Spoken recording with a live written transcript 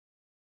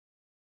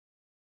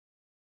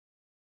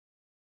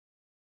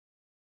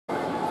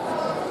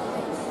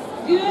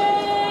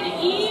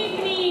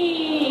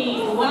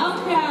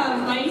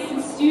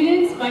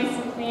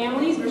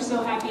families, we're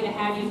so happy to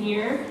have you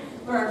here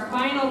for our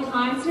final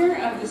concert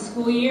of the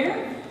school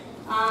year.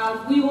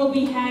 We will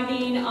be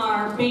having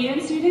our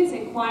band students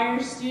and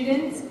choir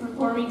students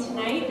performing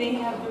tonight. They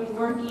have been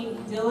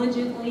working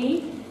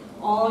diligently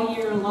all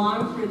year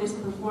long for this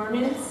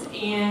performance,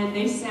 and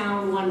they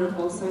sound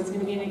wonderful, so it's going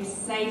to be an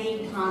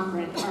exciting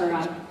concert.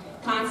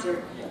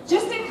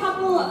 Just a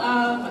couple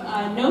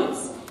of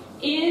notes.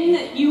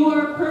 In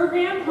your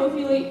program,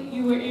 hopefully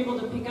you were able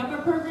to pick up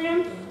a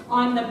program.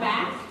 On the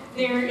back,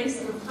 there is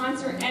some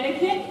concert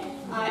etiquette.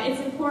 It's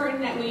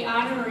important that we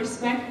honor and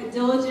respect the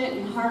diligent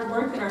and hard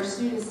work that our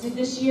students did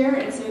this year,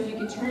 and so if you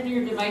could turn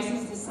your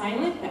devices to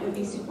silent, that would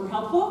be super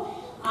helpful.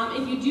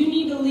 If you do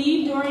need to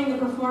leave during the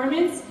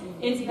performance,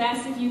 it's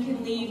best if you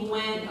can leave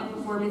when a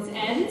performance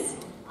ends,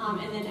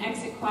 and then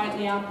exit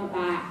quietly out the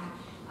back.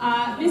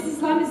 Mrs.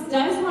 Lemus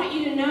does want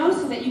you to know,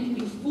 so that you can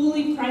be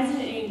fully present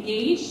and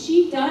engaged,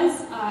 she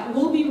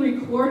will be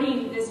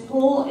recording this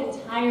whole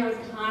entire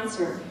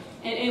concert,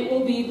 and it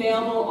will be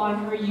available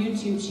on her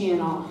YouTube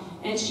channel.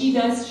 And she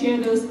does share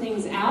those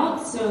things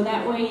out, so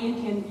that way you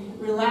can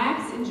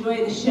relax,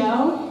 enjoy the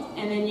show,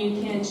 and then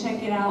you can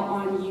check it out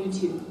on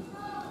YouTube.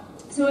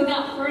 So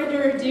without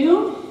further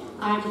ado,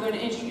 I'm going to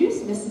introduce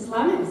Mrs.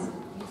 Lemons.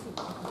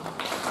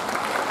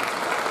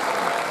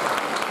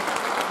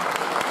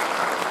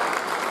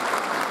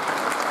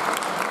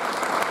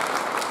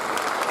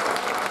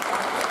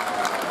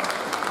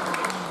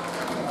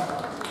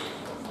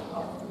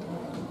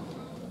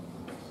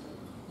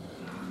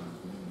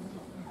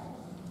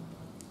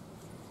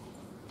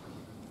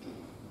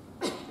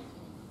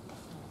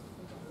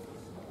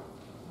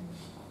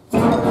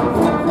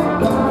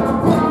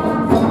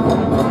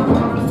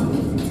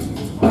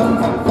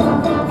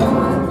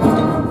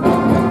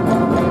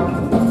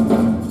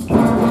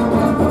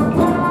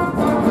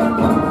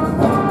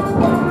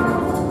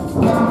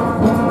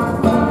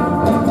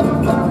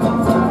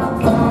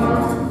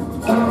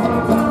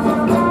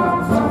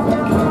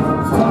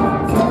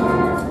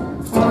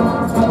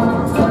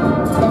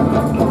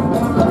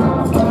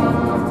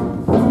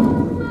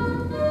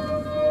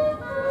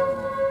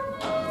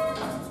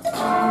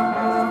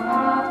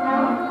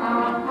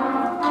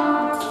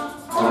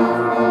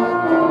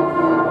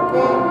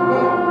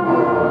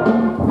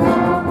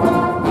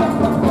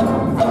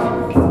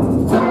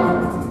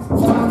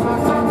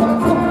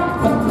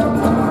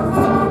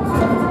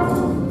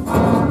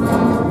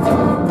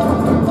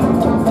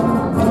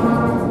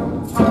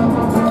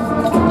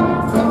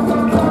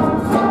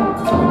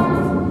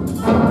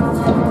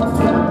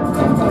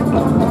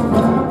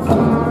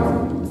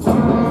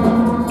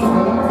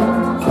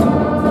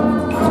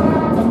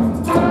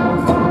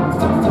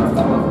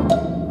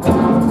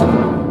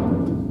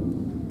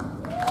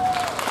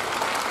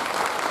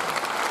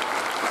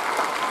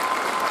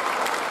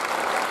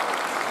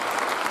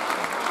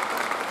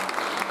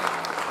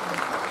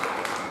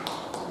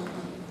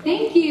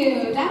 Thank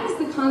you. That is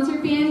the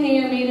concert band. They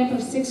are made up of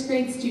 6th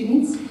grade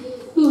students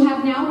who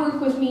have now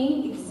worked with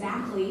me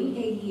exactly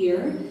a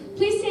year.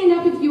 Please stand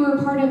up if you were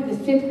part of the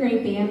 5th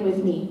grade band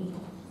with me.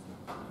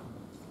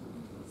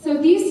 So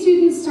these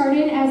students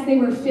started as they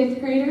were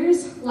 5th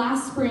graders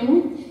last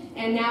spring,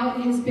 and now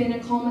it has been a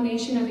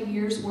culmination of a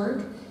year's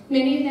work.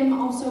 Many of them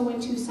also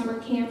went to summer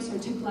camps or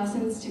took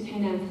lessons to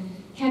kind of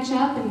catch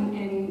up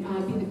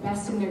and be the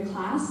best in their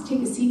class.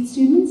 Take a seat,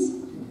 students.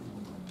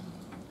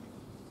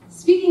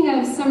 Speaking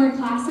of summer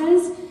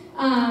classes,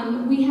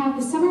 we have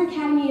the Summer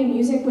Academy of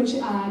Music, which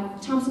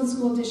Thompson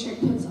School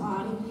District puts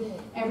on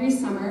every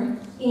summer.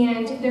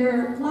 And there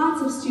are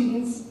lots of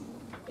students,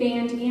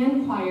 band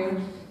and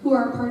choir, who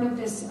are part of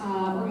this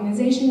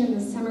organization in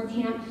this summer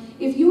camp.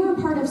 If you are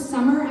part of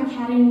Summer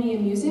Academy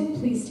of Music,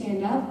 please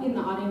stand up in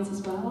the audience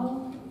as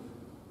well.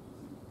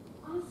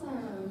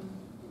 Awesome.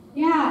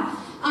 Yeah,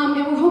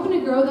 and we're hoping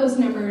to grow those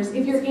numbers.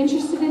 If you're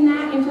interested in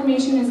that,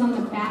 information is on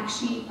the back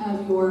sheet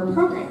of your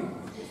program.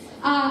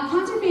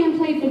 Concert band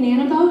played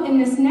Banana Boat,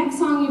 and this next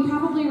song you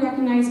probably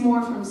recognize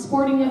more from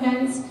sporting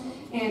events,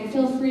 and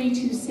feel free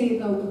to say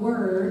the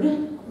word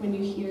when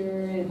you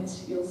hear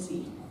it, you'll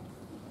see.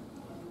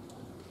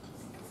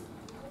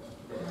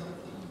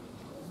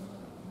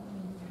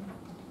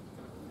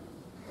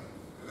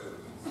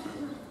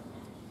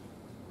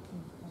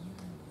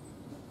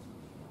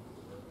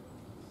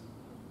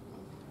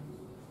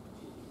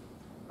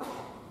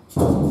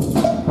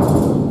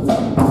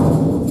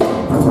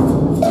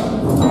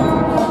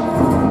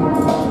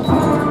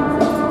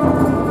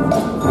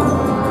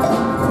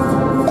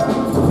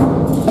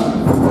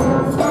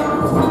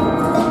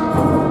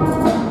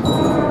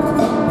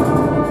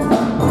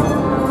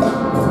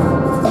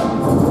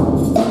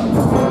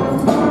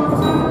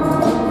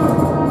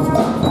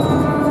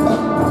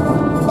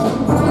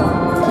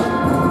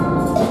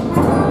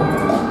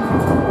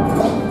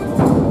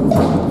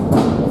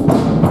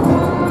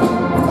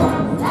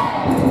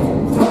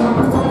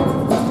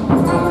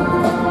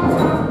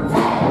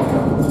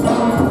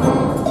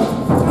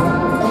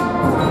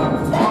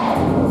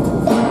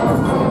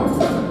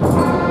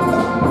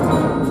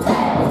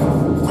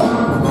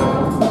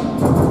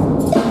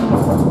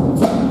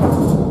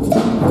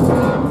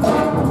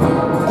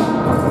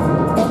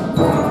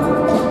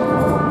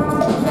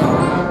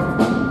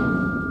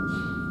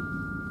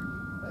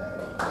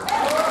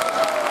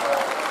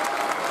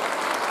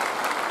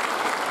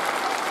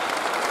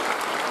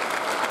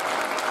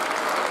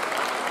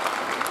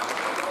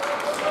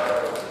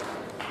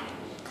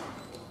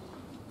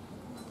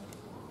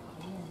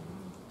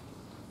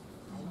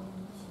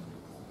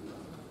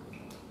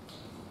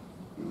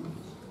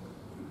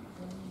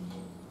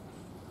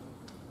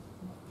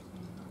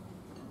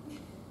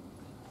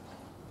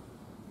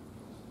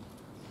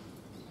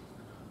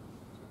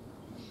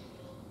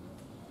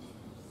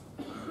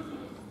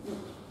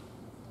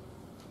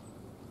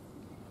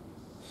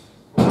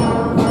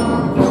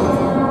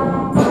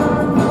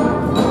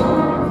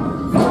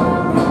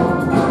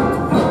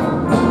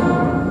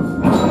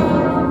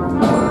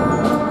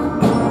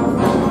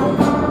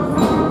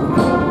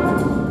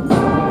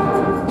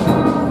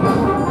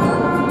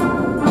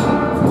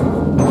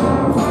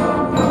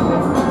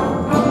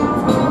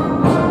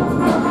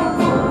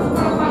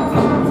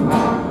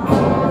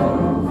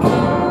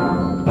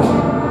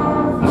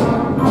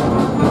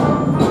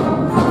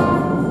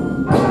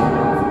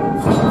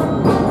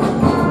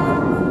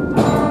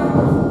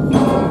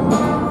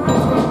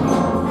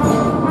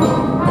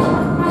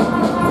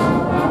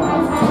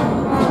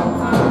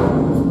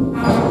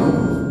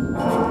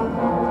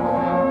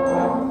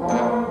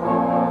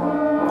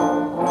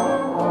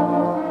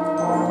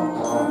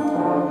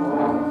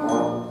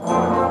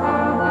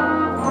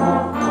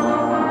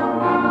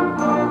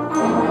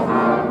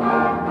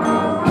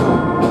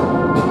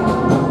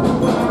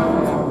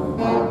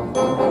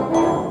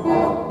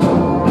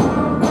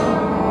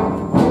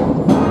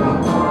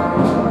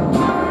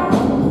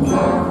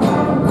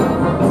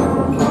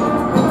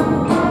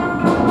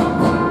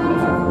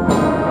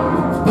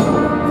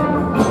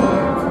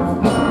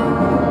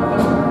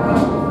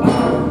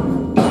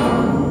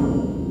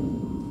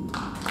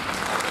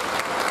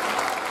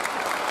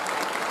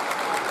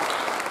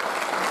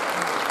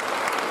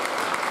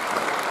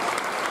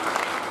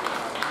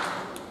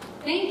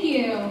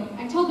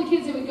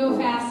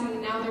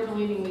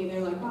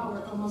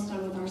 we're almost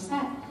done with our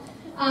set.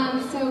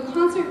 So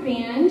concert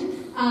band,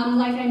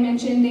 like I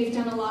mentioned, they've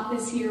done a lot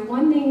this year.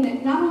 One thing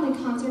that not only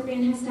concert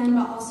band has done,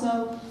 but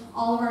also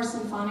all of our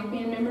symphonic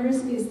band members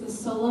is the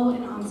Solo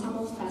and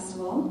Ensemble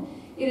Festival.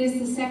 It is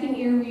the second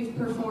year we've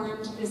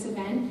performed this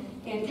event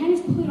and kind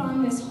of put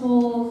on this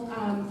whole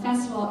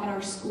festival at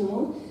our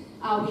school.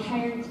 We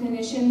hired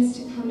clinicians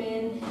to come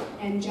in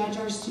and judge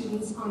our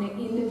students on an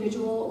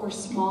individual or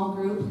small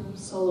group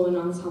solo and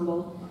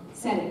ensemble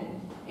setting.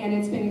 And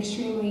it's been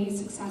extremely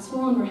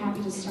successful, and we're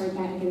happy to start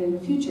that again in the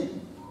future.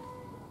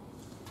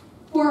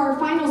 For our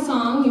final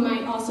song, you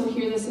might also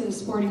hear this at a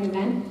sporting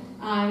event.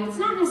 It's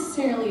not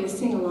necessarily a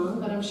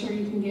sing-along, but I'm sure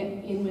you can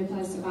get in with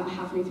us about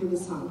halfway through the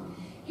song.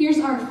 Here's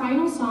our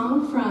final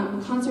song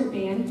from concert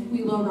band,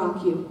 We Will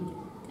Rock You.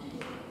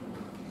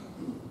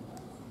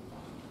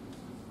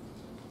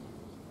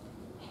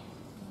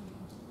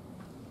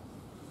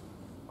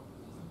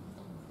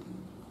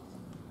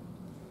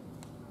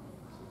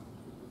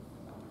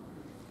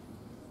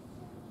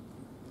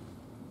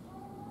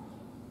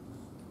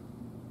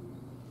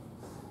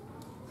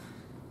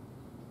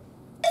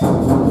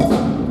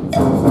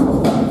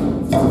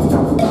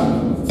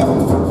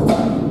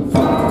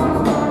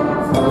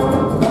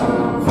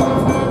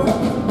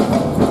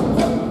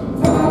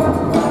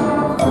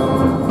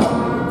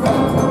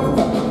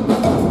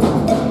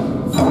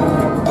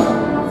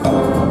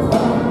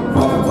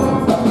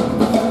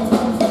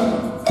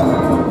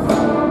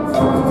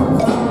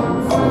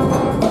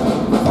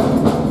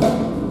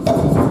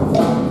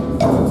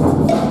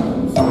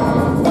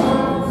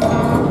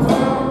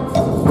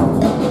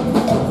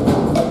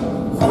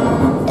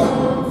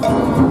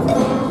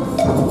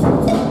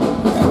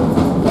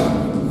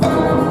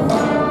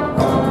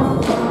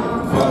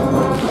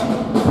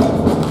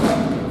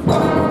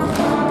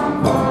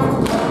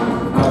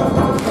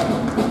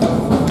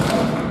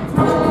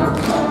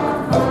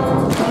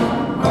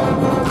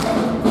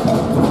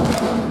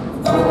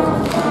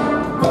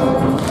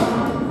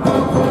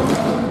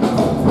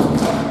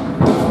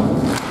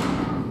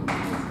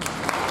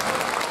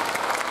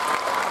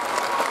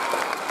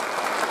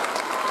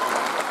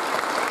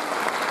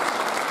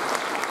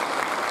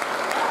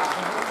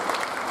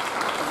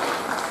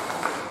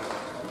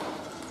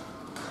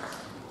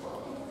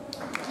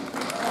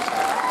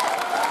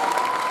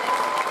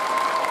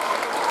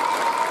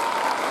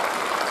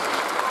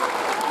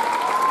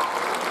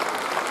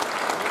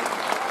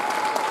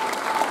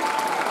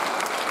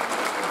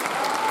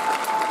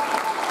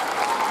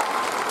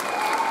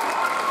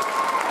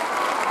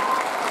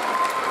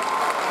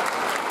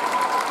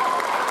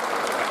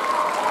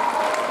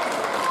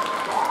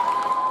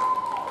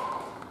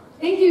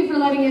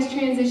 Letting us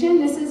transition.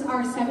 This is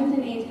our 7th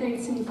and 8th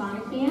grade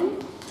symphonic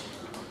band.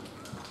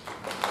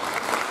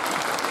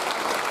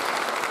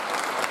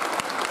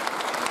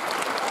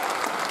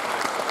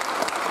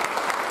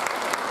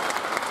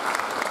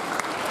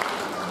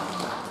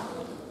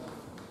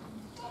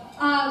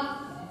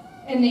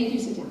 And thank you,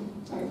 sit down.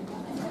 Sorry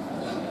about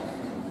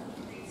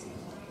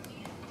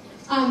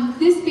that.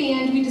 This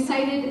band, we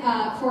decided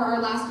for our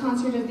last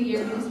concert of the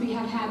year, because we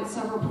have had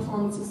several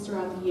performances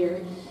throughout the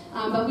year,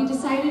 but we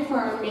decided for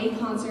our May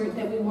concert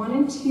that we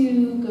wanted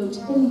to go to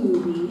the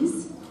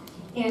movies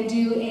and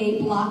do a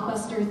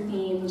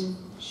blockbuster-themed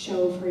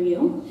show for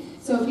you.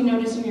 So if you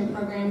notice in your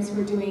programs,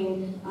 we're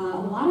doing a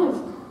lot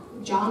of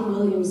John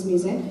Williams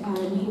music.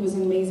 He was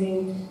an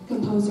amazing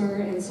composer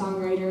and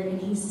songwriter, and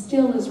he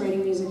still is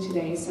writing music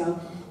today. So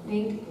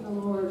thank the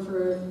Lord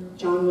for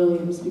John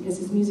Williams, because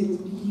his music is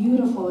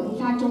beautiful. In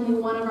fact, only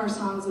one of our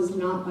songs is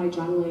not by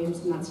John Williams,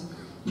 and that's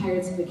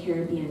Pirates of the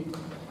Caribbean.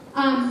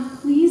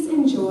 Please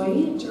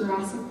enjoy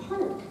Jurassic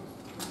Park.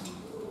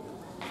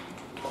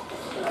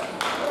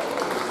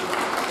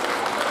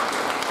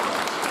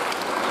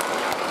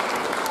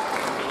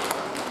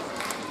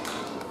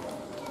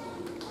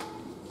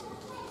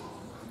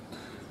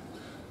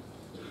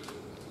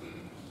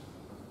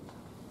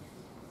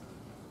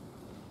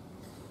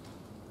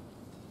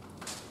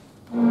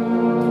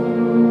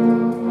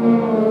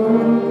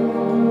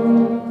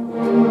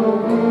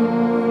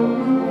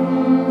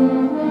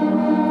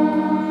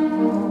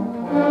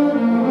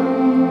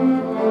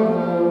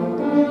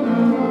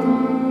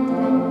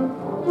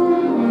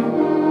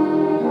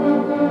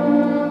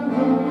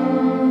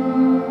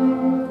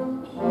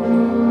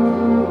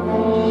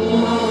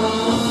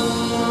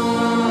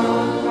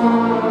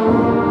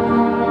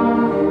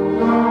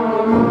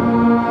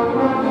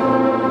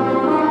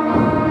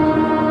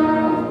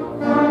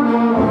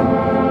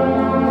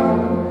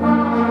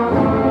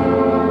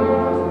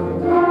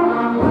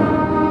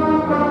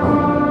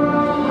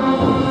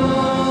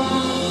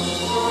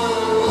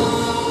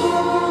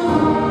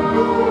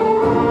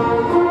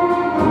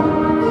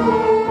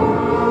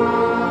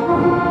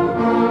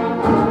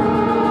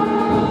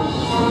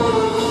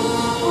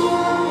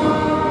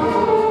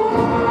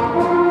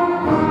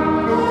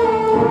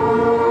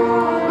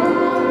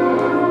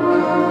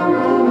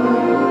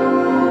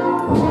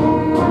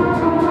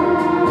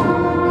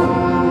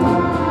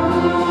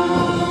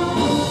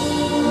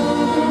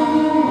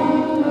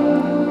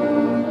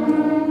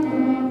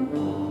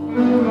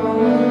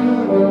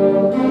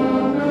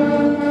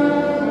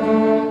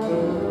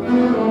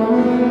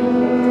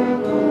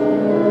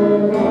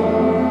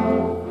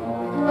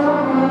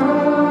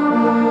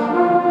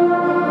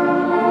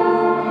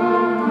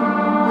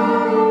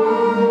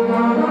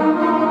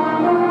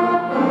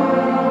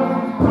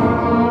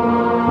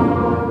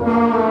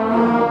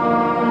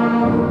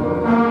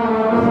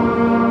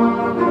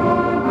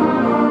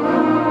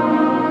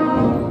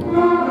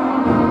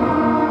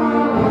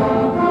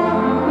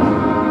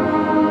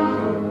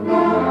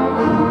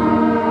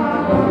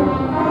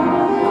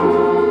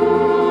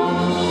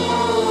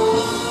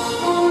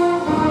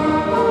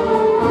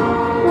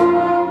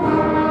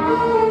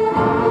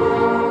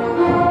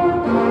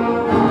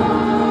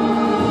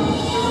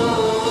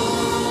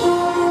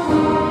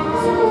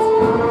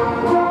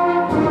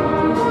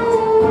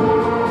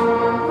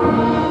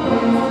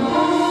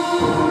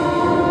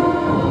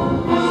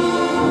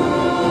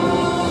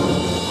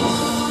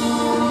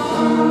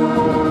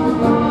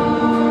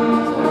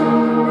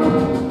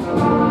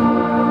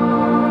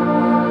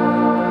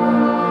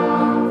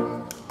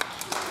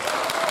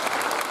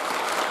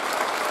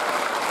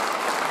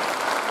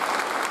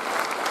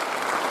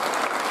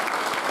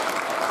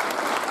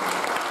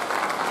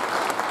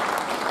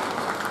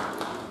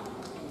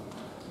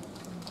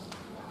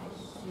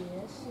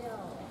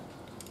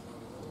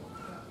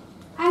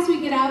 As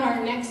we get out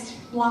our next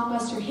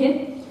blockbuster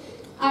hit,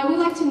 I would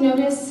like to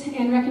notice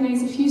and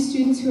recognize a few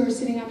students who are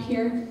sitting up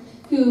here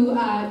who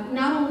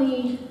not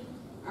only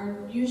are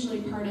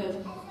usually part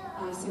of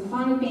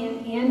Symphonic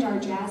band and our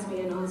jazz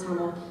band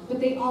ensemble, but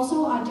they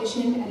also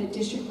auditioned at a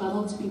district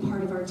level to be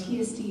part of our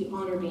TSD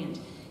honor band.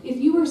 If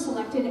you were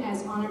selected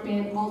as honor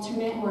band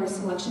alternate or a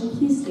selection,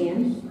 please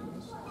stand.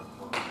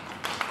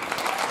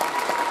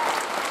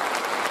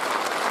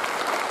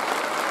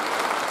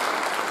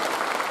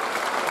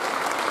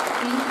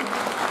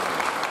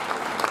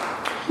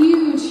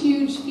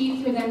 Huge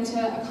feat for them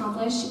to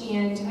accomplish,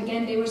 and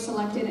again, they were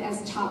selected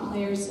as top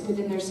players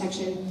within their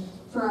section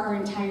for our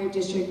entire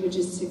district, which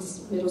is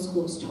 6 middle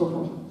schools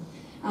total.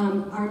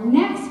 Our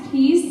next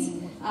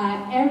piece,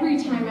 every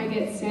time I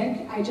get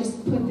sick, I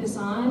just put this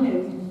on,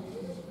 and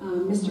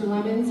Mr.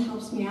 Lemons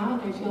helps me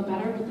out, and I feel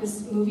better, but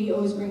this movie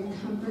always brings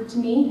comfort to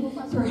me.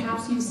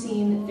 Perhaps you've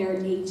seen their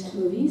 8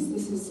 movies.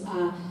 This is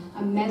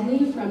a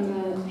medley from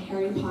the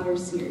Harry Potter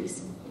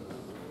series.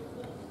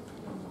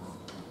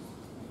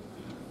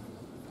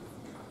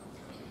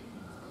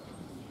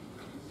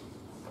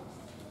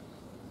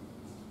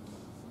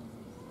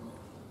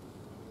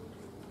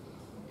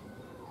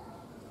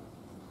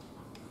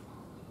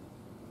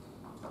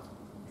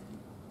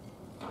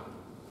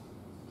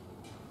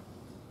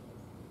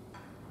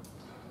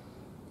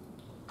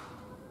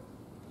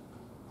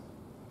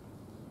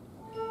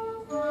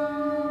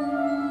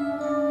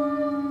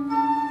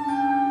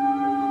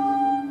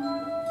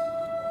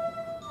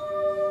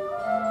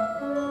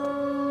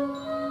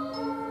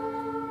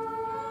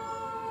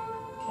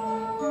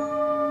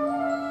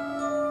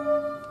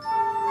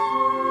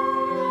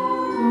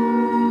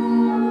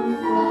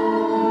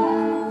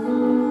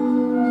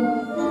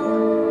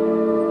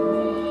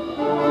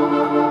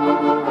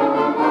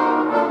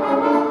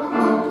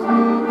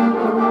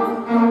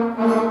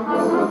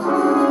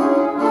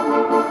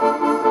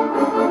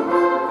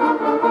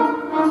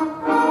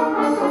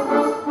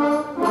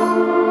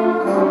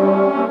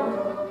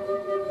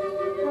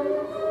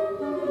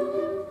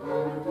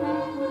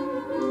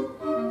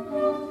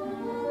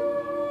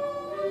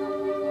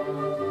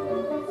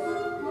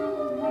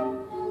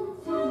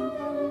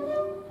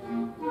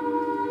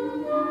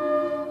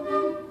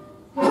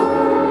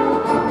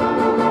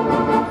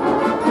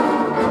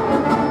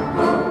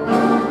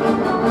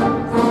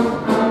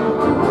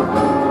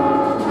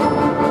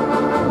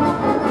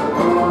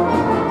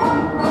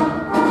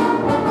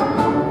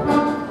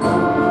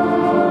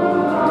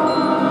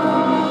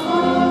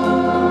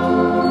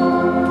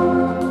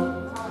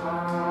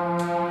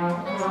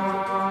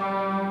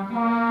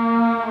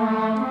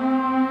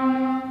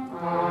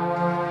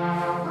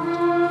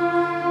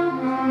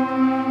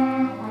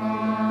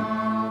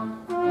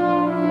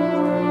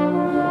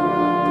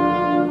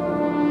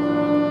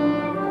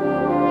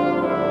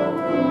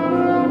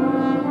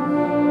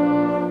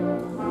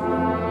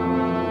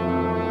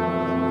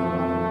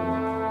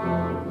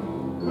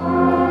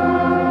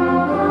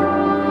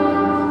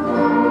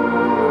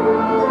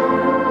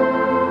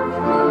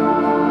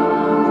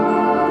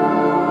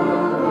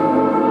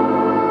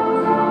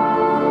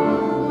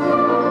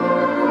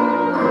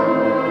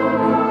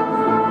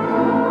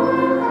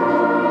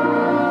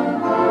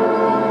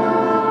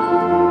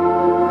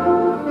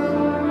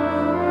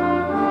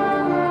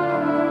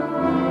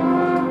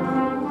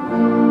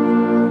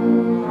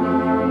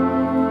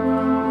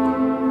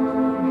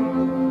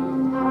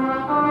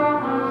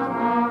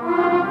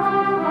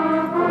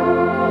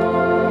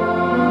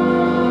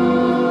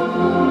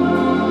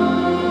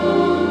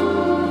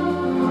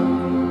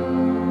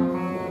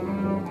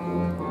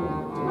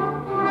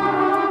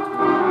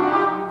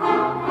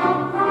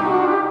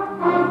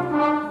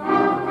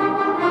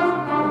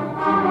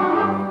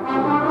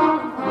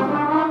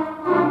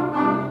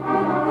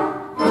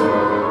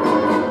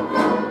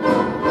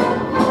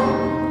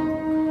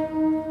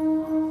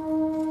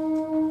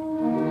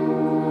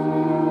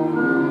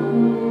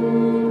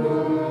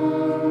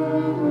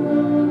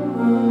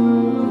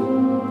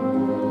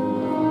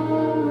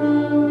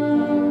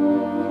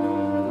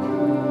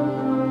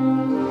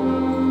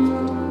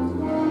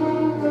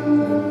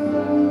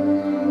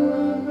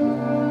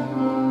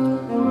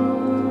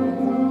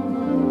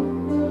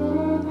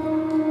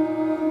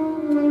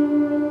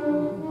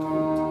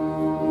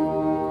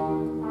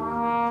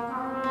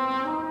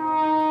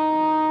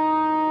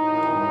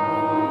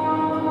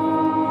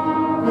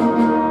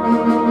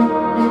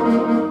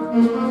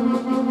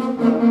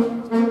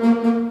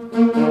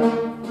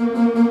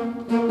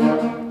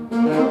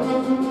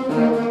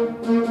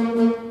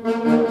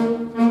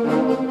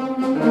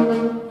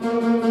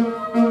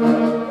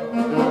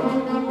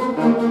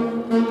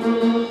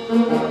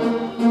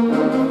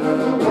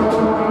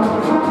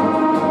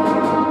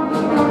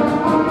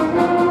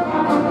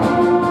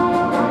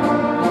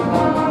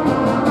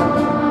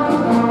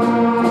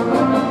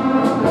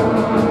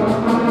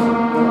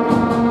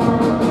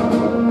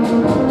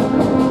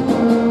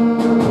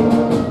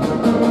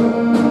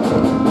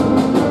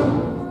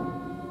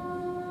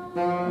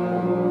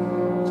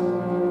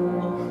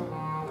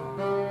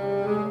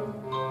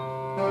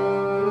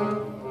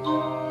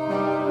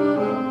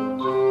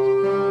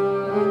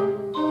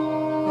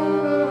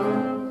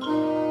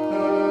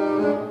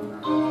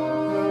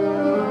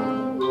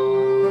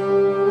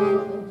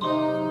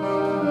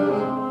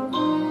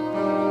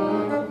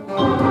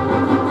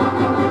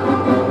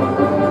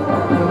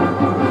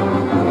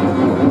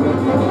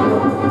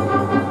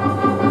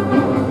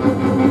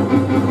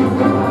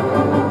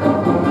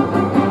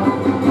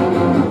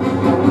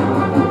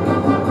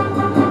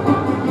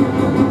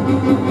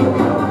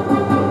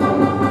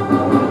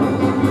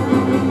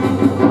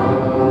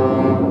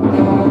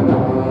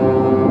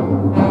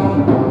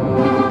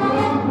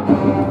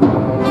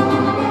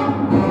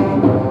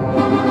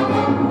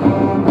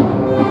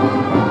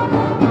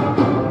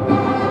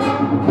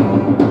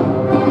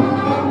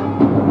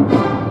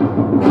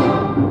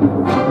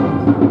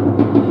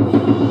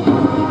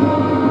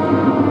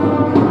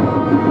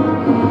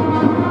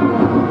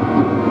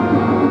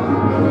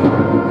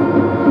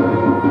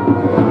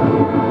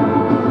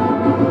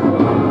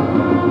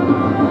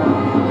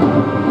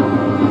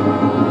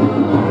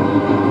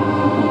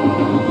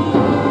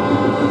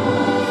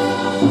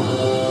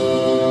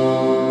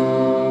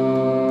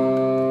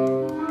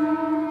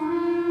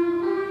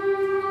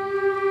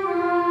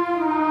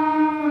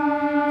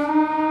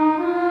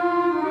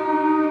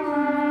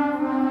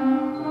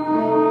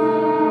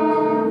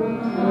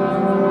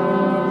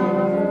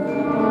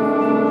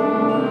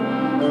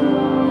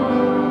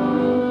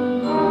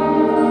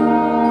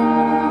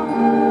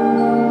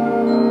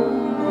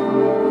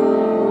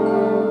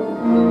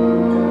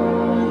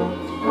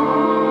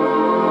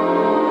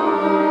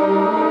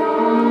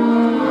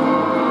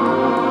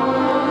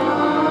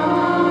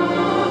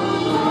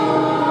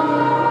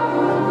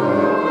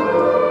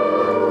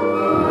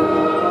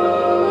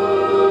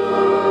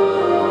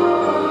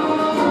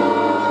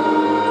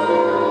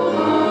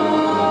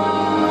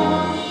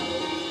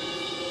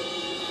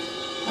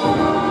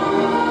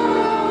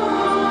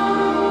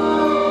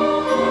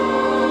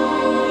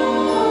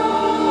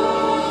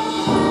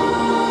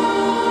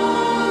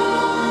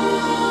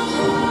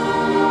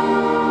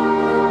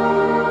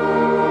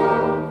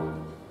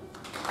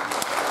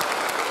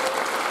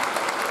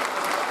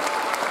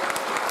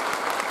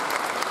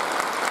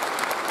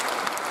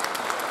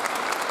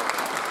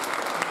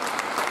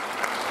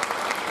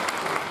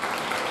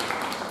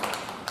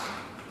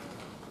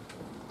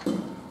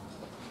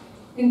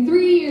 In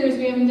 3 years,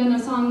 we haven't done a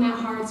song that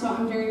hard, so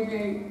I'm very,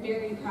 very,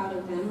 very proud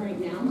of them right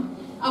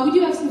now. We do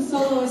have some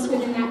soloists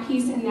within that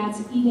piece, and that's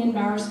Egan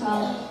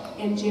Bowersfeld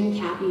and Jim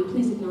Cappy.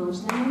 Please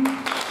acknowledge them.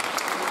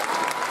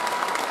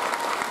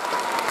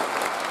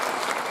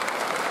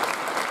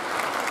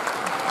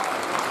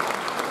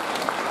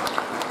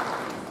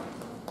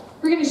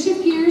 We're going to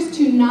shift gears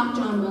to not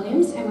John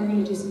Williams, and we're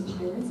going to do some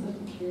Pirates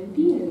of the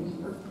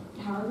Caribbean, or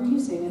however you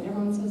say that.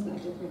 Everyone says that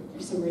different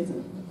for some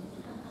reason.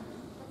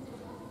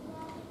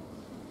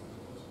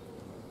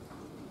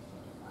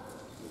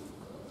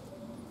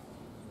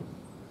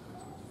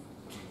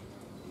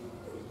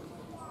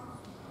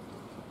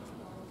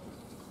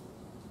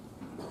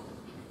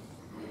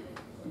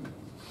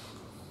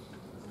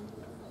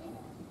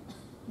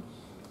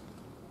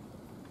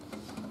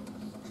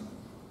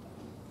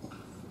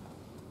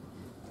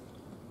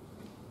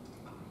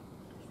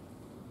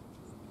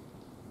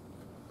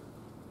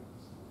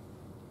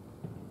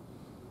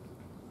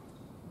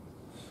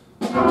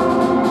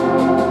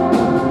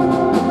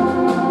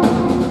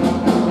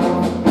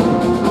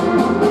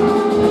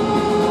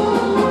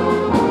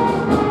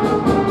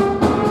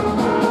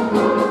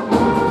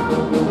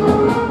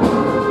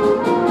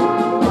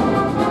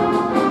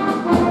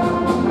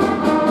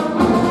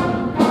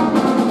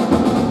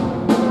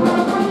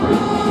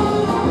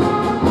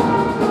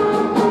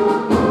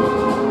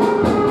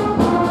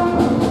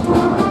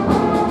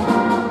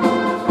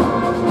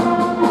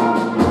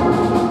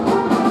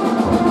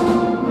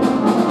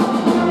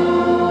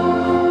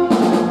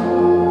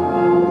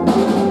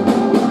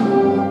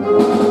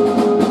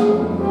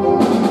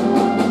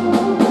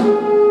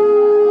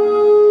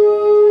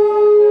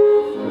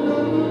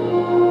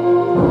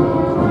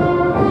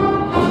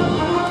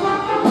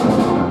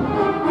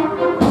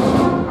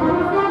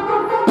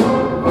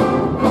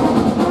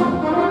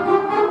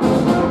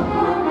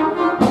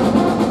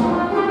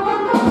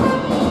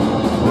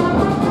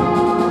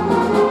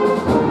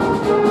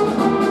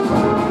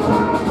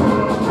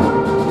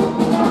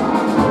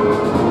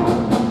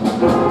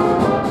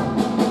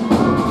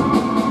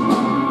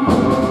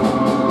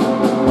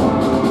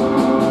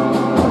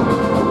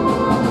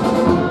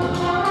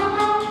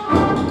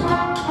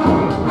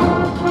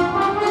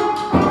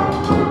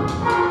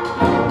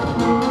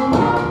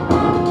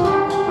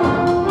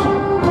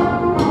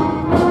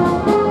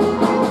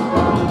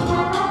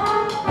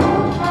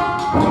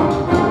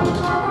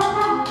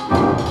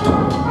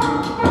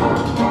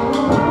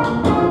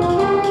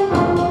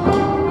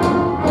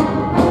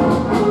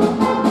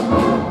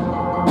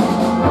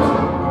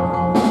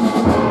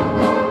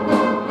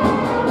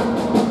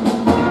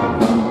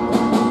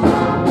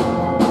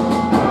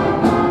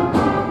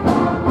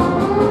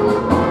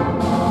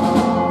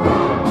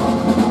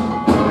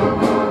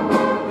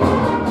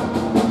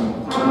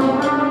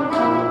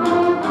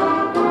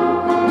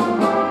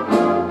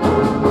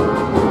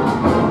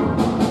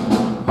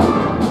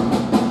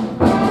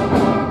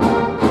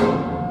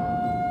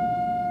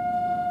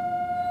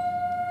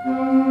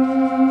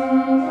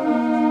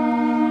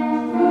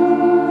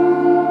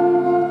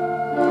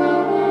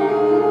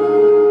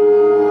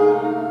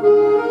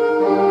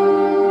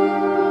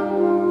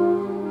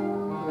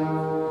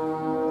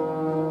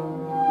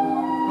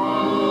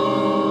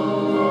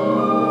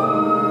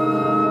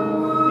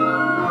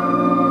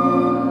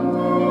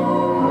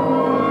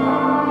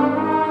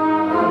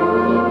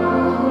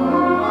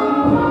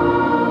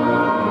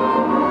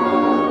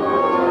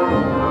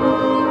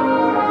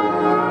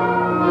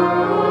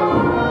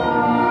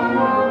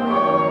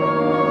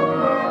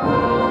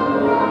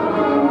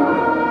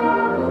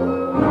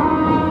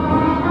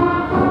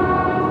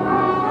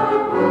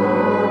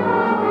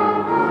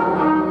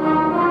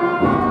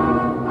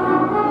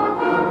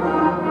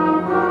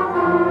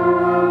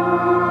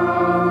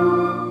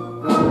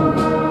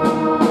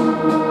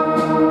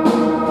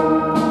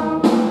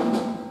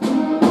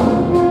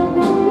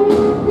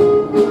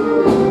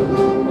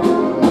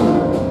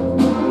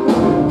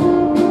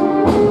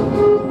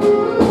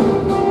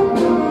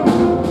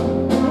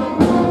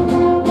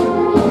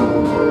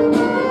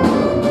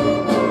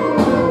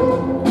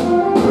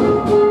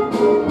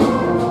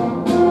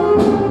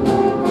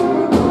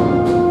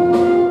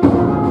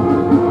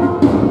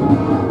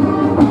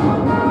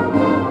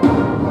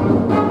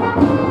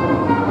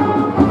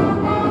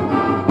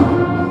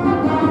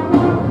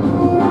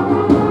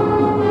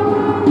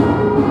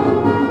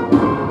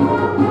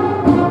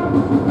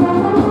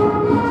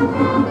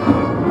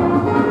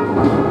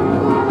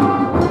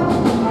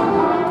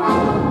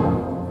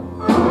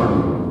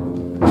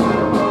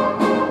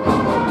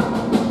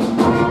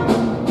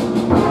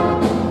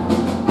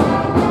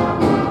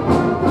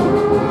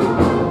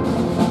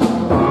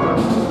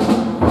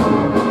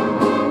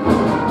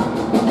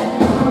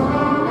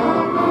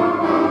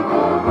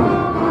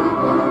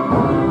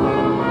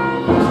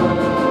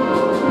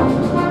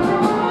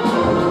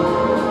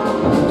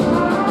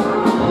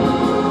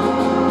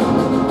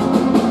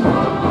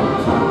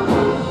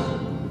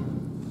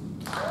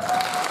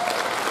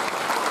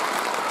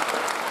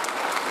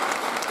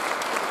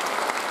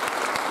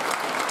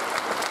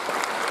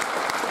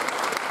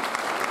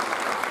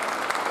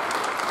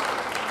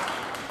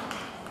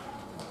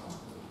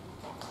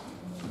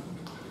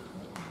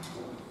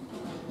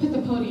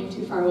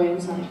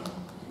 I'm sorry.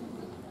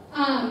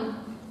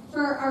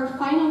 For our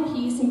final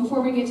piece, and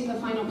before we get to the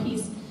final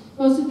piece,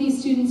 most of these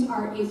students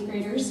are 8th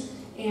graders,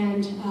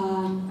 and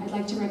I'd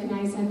like to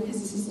recognize them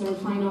because this is their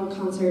final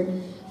concert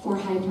for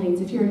High Plains.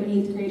 If you're an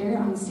 8th grader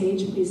on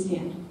stage, please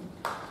stand.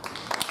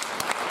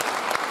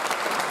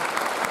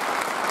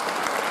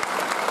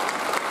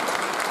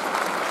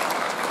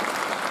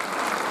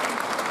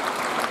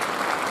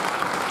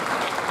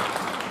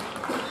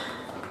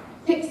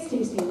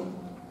 Stay standing.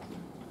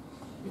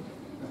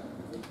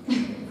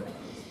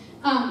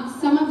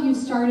 Some of you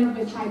started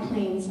with High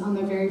Plains on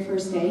their very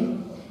first day,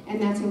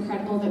 and that's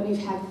incredible that we've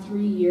had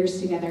 3 years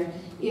together.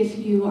 If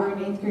you are an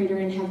 8th grader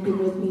and have been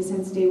with me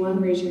since day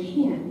one, raise your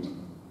hand.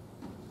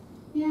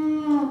 Yeah,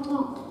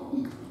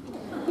 oh,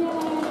 yeah.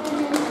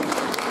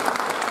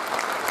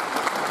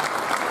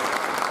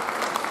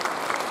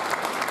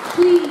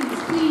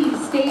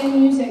 Please stay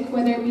in music,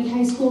 whether it be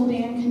high school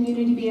band,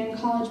 community band,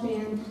 college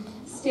band.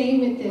 Stay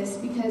with this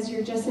because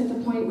you're just at the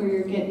point where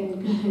you're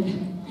getting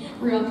good,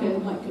 real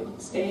good, like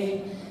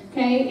stay,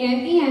 okay?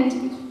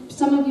 And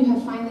some of you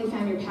have finally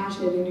found your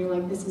passion and you're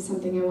like, this is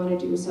something I want to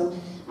do. So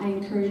I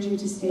encourage you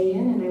to stay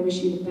in and I wish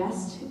you the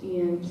best,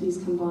 and please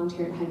come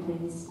volunteer at High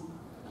Plains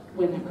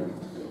whenever.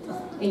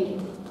 Thank you.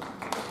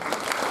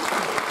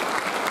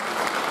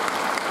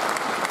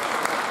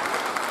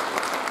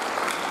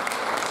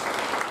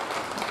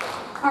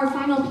 Our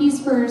final piece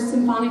for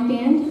Symphonic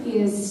Band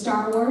is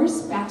Star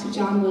Wars, back to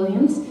John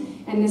Williams,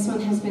 and this one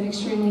has been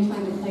extremely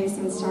fun to play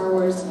since Star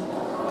Wars.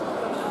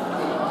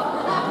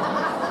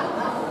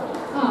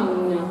 Oh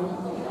no.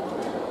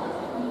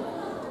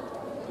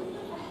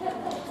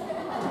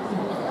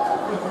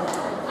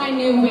 I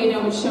knew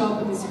Wado would show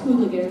up with his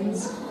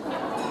hooligans.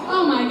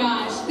 Oh my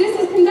gosh, this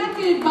is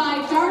conducted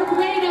by Darth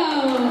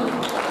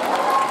Wado.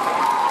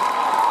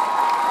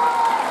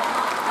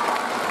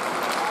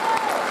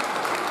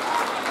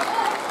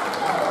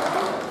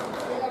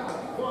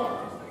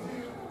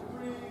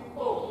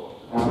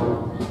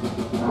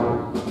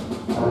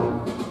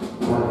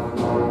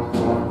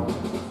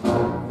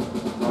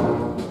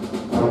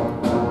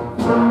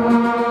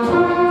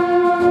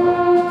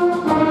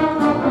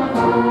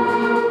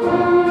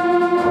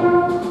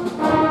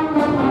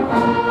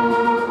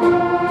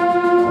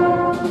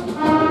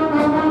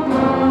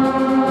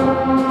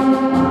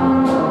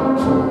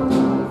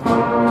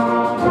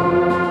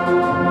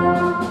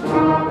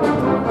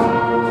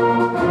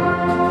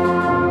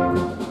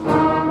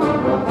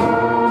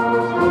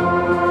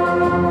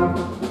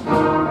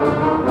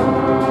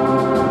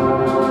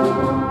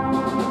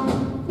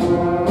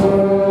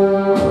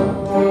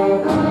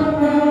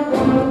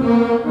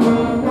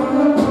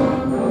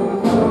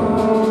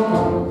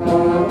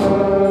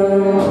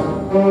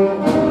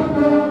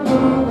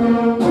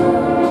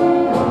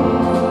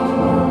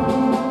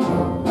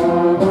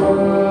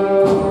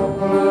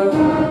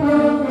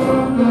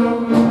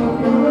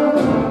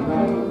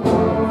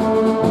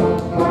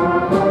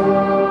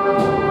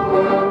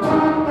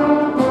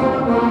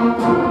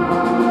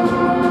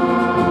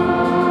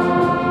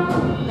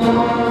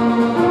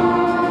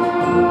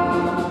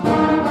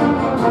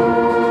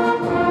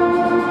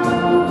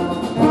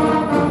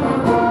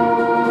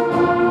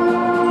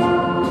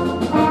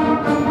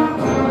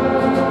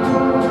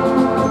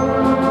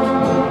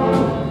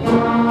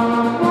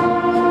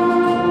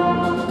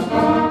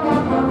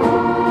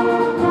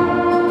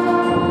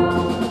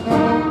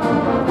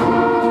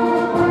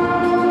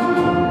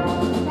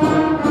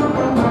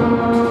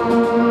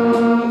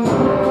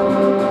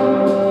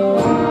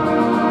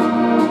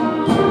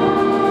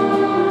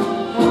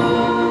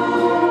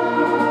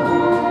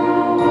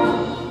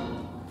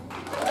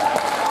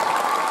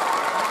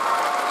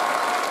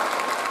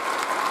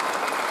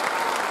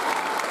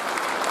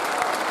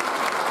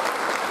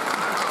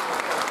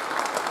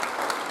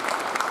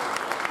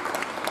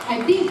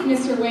 I think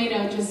Mr.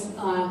 Wado just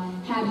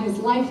had his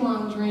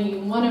lifelong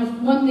dream,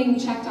 one thing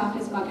checked off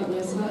his bucket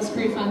list, and that was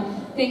pretty fun.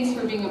 Thanks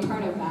for being a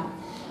part of that.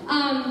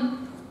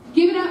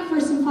 Give it up for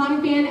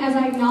Symphonic Band as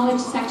I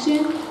acknowledge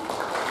section.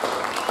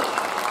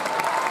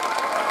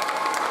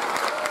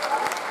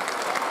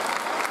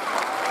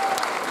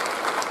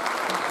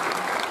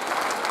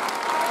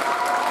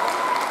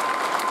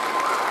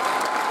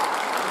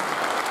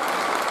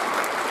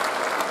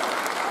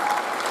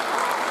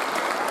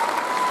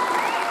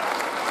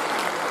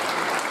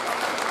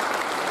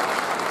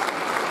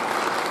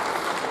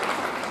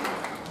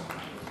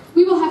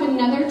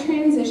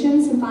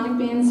 Symphonic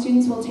Band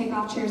students will take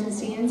off chairs and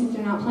stands if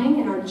they're not playing,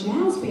 and our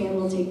jazz band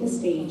will take the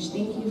stage.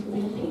 Thank you for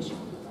being patient.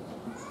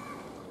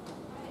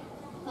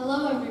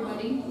 Hello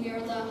everybody, we are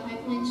the High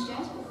Plains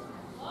Jazz Band.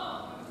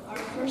 Our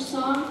first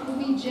song will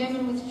be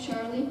Jammin' with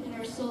Charlie, and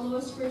our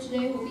soloists for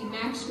today will be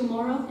Max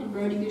Gamora and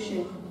Brody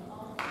Goucher.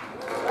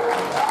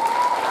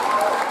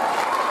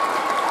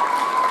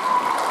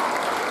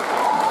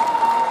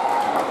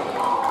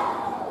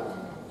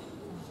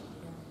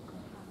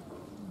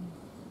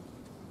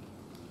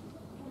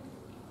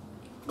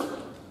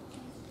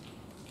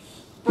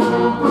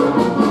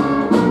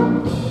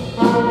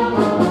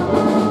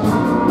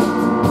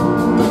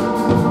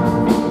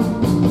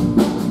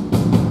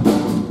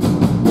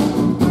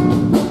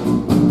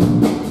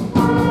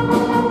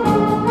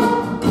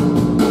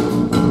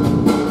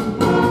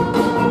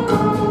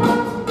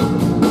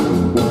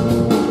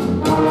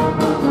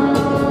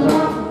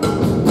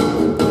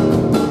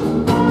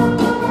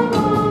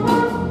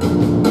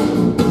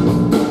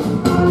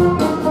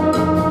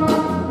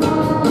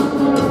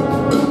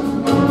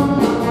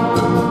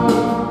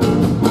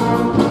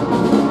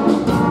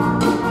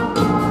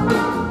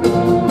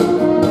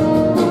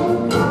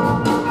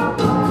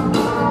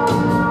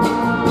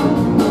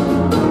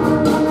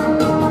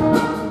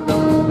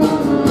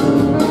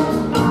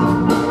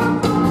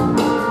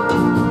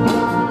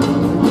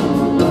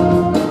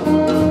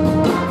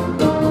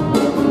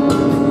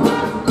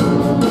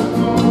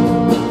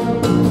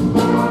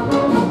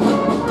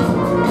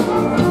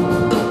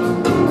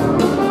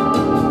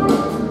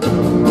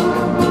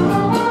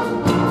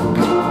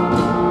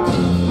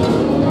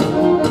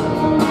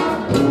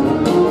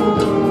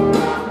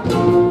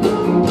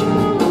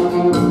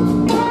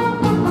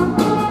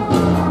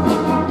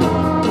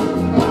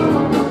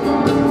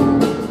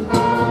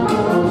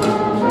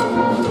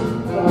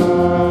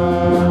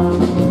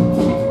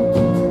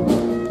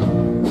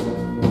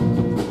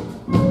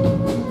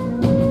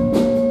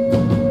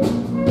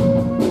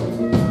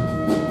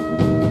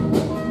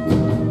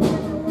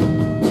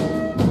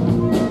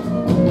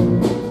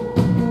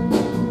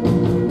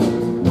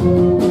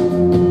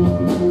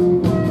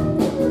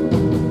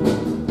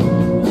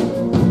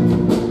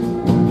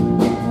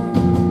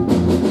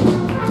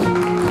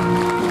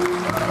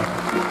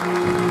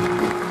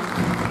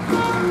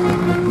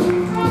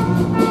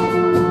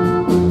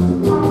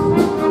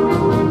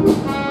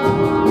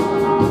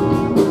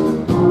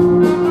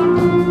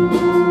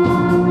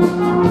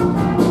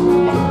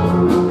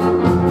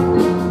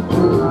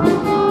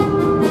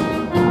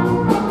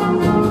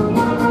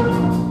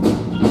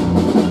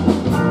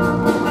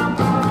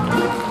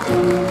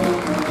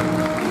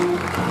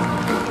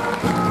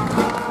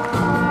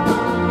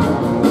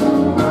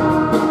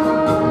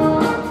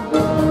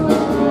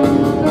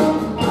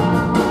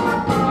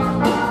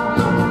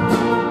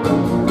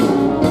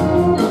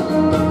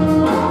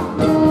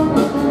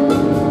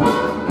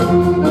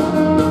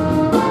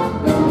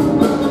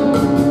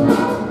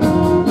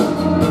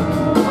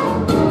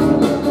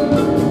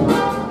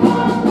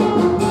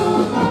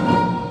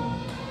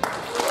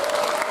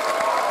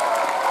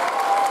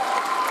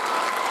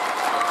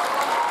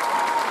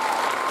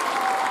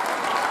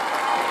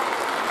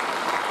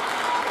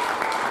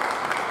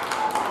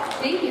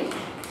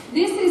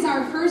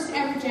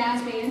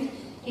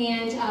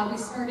 And we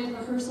started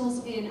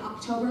rehearsals in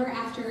October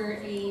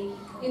after a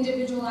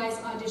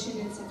individualized audition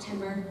in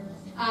September.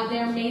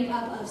 They're made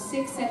up of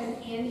 6th,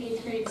 7th, and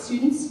 8th grade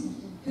students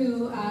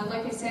who,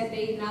 like I said,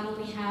 they not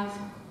only have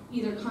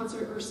either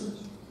concert or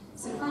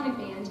symphonic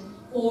band,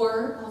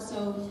 or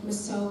also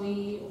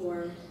Masoi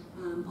or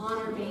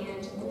honor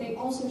band, but they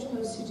also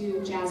chose to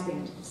do jazz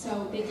band.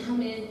 So they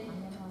come in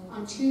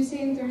on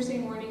Tuesday and Thursday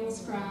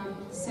mornings from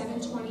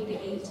 7:20 to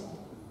 8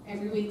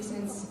 every week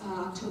since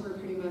October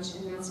pretty much,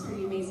 and that's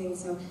pretty amazing.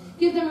 So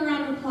give them a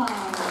round of applause.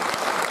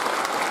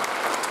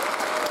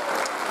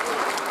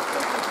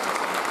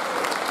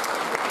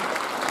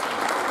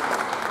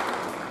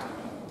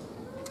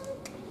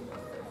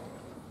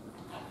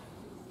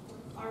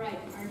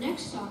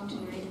 Next song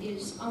tonight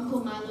is Uncle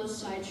Milo's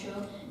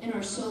Sideshow, and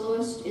our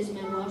soloist is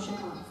Manuel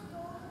Chacon.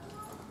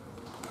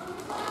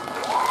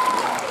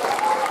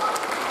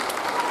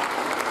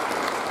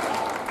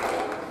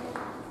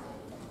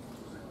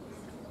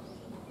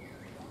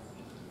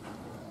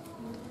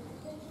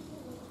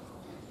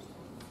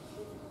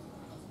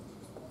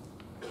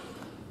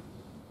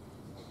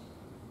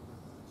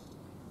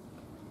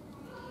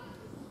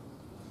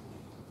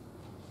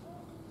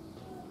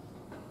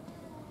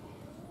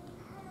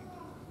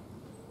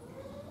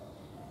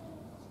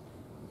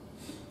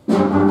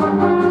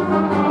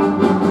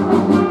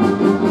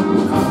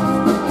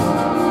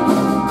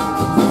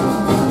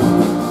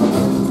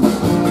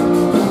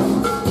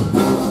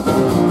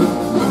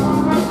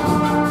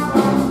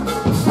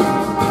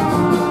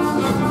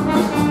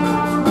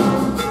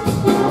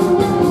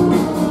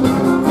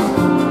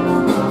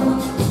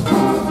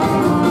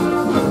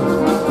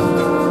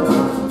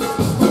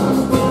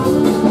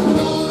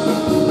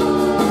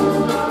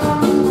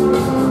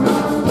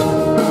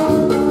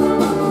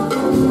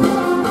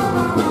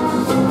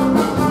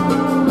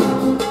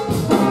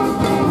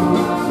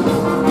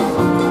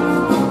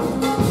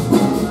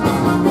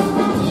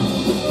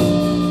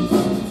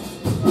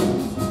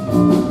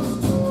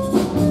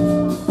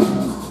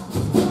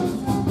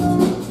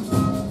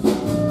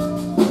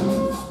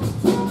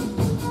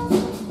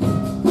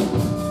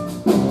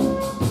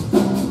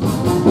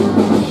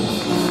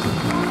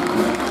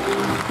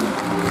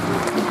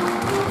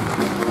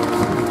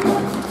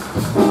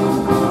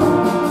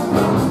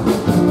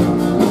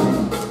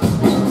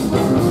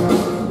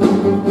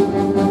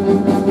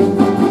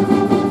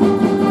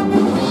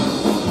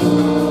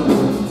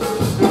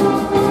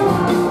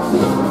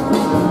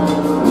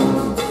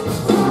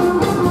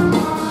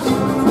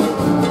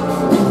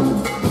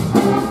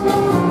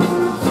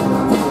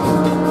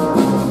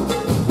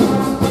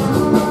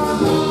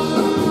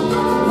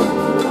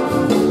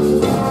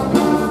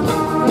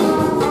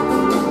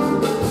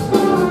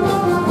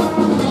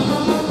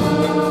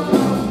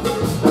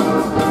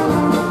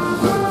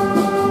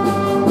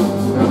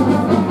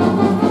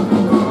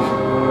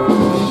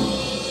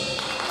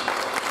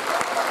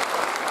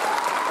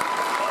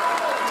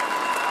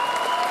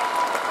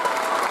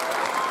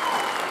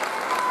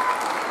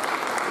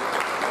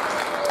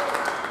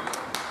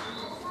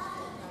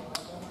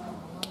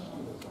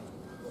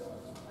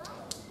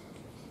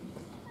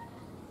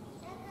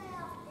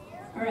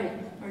 All right,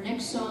 our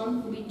next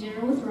song will be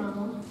Dinner with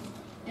Ronald,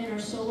 and our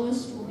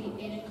soloist will be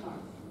Aiden Carr.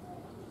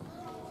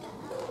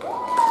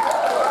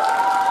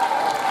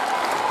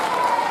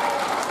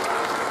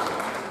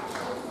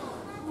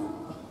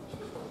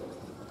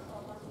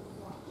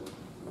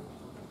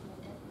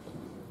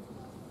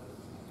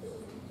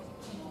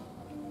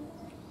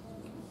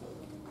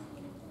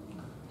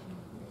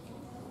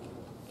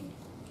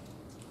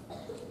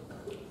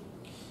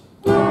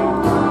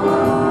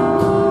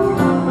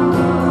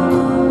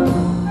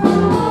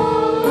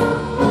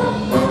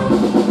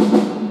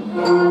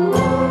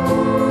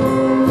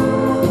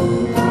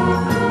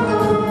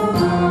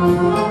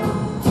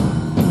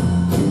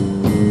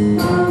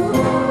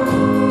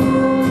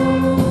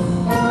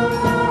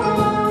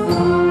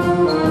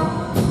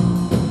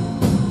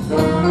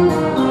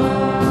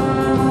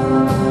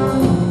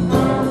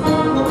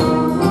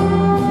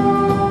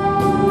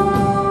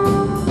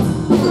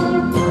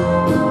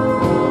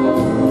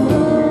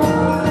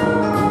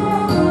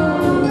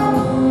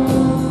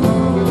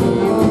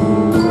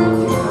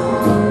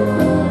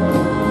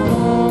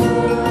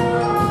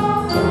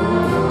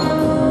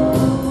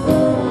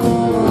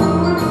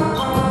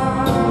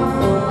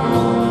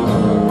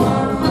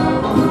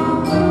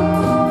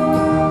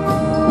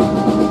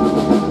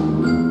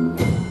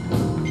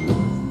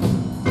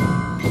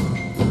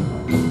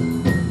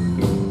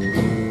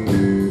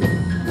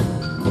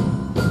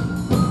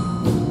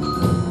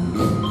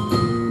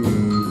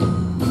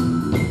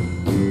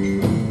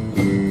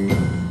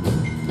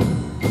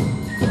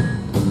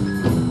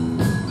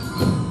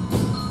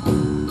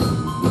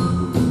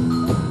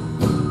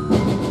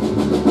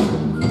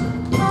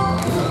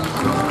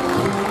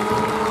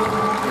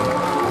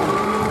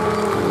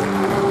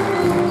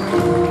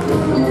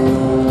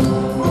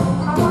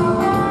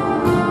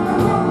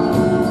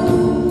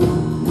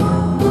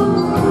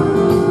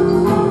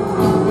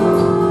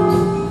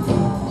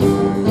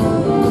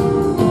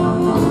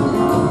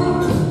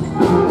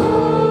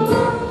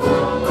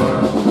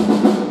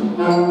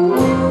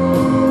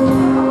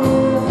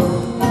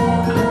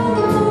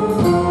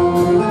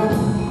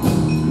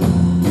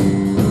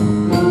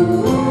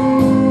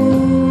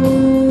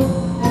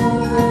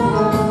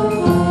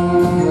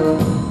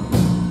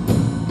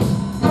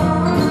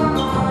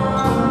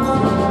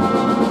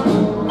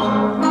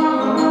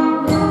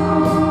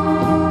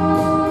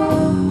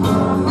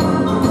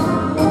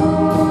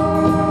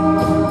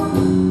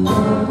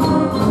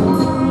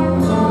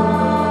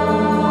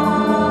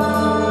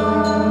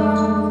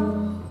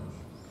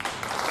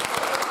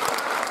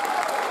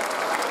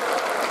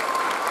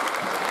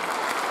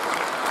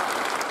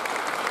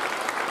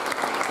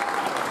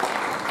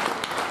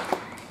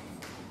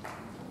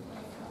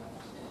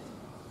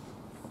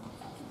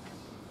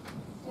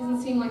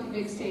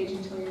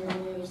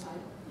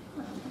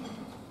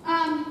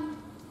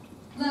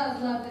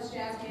 love this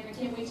jazz band. I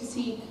can't wait to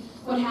see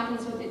what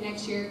happens with it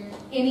next year.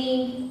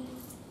 Any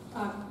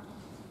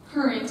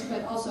current,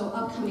 but also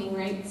upcoming,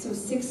 right? So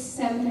 6th,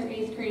 7th, or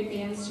 8th grade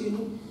band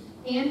student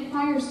and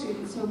choir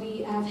students. So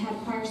we have had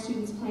choir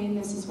students playing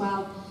this as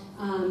well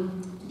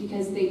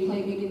because they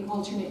play maybe an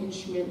alternate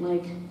instrument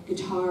like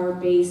guitar,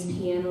 bass,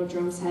 piano,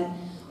 drum set,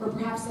 or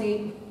perhaps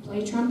they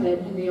play trumpet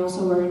and they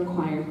also are in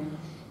choir.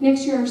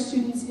 Next year, our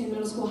students in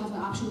middle school have the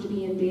option to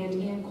be in band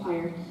and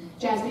choir.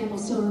 Jazz band will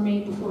still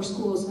remain before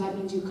school, so that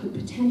means you could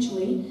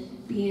potentially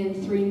be in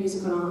 3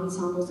 musical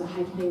ensembles at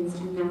High Plains,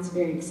 and that's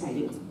very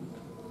exciting.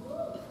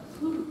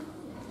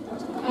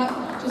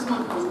 Just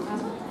one person.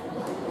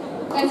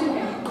 That's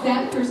okay.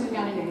 That person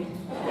got an A.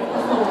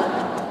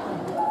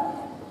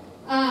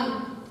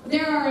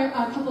 There are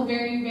a couple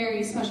very,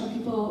 very special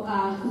people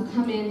who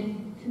come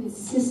in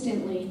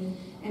consistently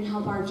and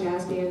help our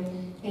jazz band,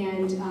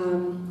 and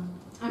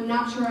I'm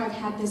not sure I've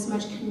had this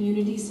much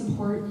community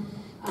support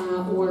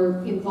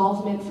or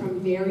involvement from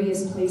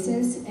various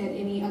places at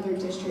any other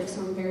district,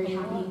 so I'm very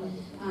happy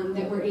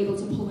that we're able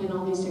to pull in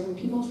all these different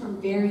people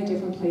from very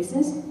different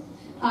places.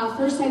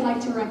 First, I'd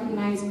like to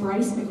recognize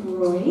Bryce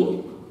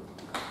McRoy.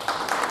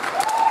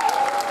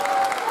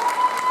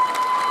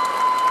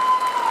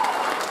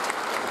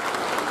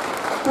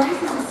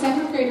 Bryce is a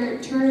 7th grader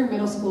at Turner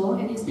Middle School,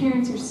 and his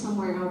parents are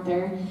somewhere out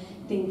there.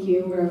 Thank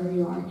you, wherever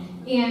you are.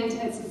 And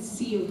it's a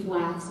sea of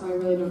black, so I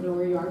really don't know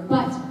where you are.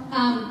 But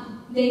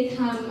they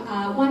come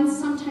once,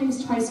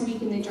 sometimes twice a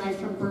week, and they drive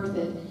from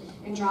Berthoud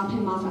and drop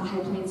him off at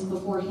High Plains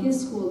before his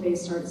school day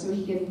starts so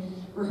he can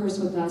rehearse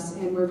with us,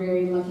 and we're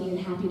very lucky and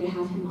happy to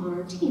have him on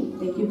our team.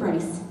 Thank you,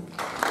 Bryce.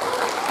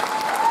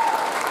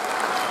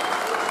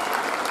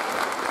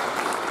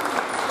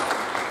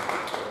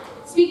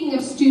 Speaking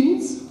of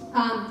students,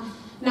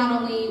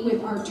 not only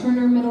with our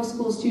Turner Middle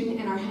School student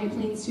and our High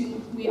Plains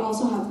student, we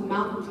also have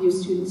Mountain View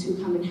students who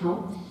come and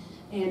help.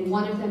 And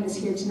one of them is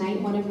here tonight.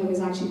 One of them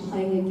is actually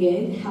playing a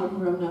gig. How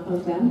grown up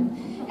of them.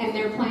 And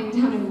they're playing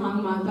down in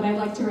Longmont, but I'd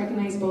like to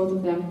recognize both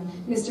of them,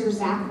 Mr.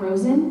 Zach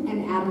Rosen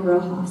and Adam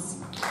Rojas.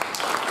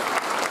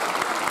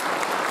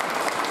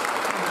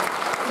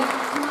 Zach,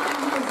 come on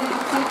here,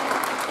 Zach.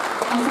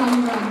 I saw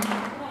you run.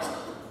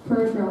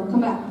 Peripheral, come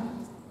back.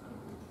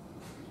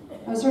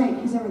 I was right,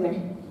 he's over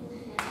there.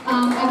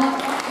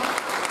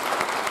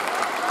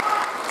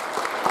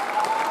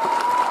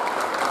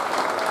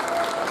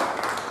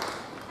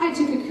 I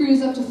took a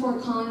cruise up to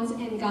Fort Collins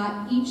and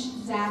got each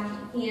Zach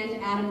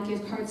and Adam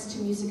gift cards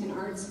to Music and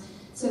Arts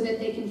so that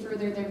they can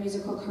further their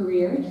musical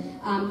career.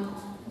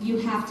 You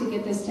have to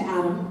get this to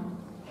Adam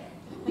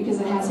because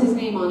it has his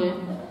name on it.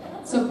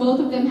 So both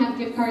of them have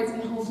gift cards,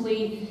 and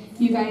hopefully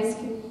you guys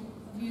can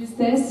use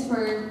this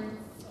for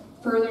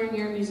furthering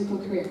your musical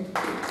career.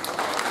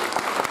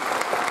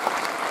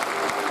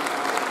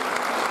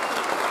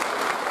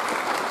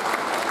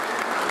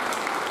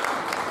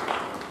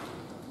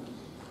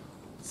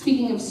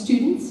 Speaking of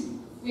students,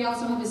 we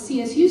also have a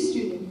CSU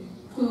student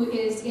who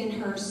is in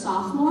her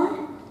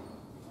sophomore.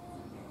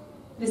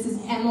 This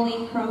is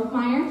Emily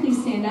Krogmeyer.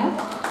 Please stand up.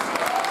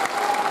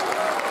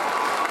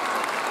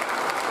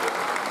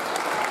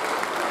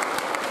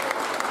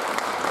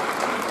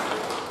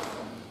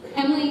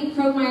 Emily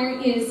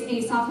Krogmeyer is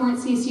a sophomore at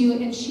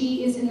CSU, and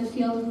she is in the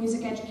field of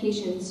music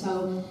education,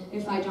 so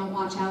if I don't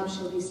watch out,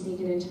 she'll be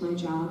sneaking into my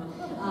job.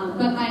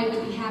 But I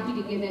would be happy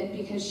to give it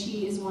because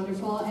she is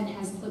wonderful and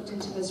has slipped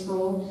into this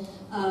role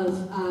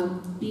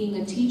of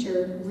being a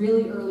teacher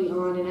really early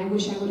on, and I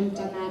wish I would have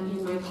done that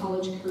in my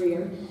college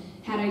career.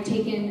 Had I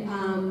taken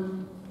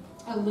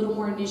a little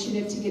more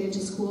initiative to get into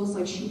schools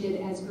like she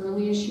did as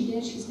early as she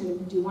did, she's going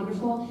to do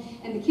wonderful.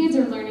 And the kids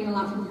are learning a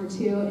lot from her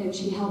too, and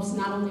she helps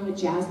not only with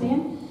jazz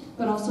band,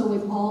 but also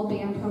with all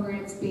band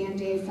programs, band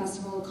day,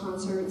 festival,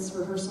 concerts,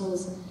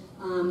 rehearsals.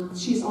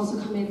 She's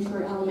also come in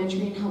for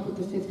elementary and help with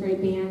the 5th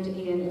grade band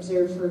and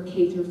observe for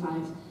K through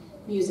 5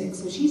 music.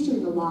 So she's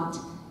doing a lot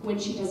when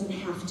she doesn't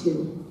have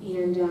to,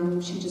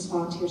 and she just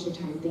volunteers her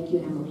time. Thank you,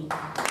 Emily.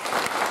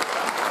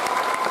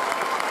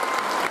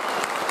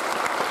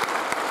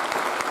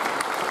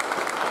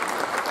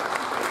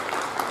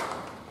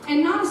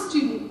 And not a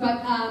student,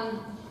 but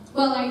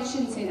well, I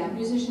shouldn't say that.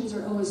 Musicians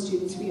are always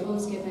students. We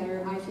always get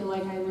better. I feel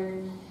like I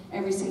learn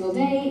every single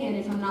day, and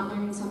if I'm not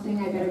learning something,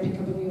 I better pick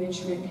up a new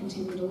instrument and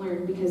continue to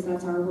learn, because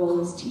that's our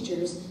role as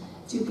teachers,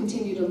 to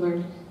continue to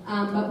learn.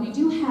 But we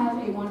do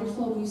have a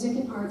wonderful music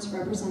and arts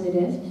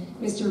representative,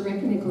 Mr.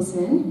 Rick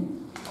Nicholson.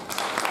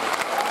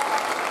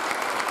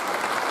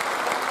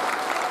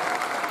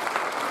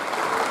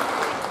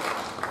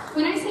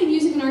 When I say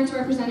music and arts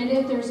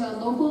representative, there's a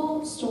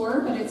local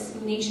store, but it's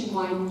a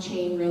nationwide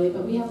chain really,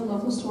 but we have a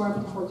local store up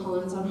in Fort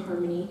Collins on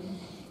Harmony,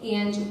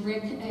 and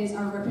Rick is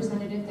our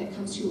representative that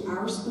comes to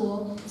our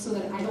school so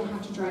that I don't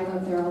have to drive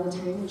up there all the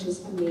time, which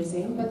is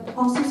amazing, but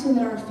also so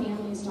that our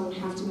families don't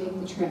have to make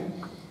the trip.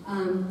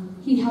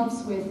 He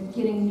helps with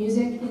getting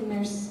music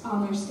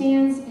on their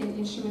stands and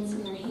instruments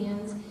in their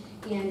hands,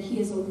 and he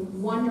is a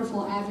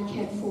wonderful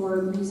advocate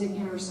for music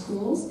in our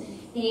schools,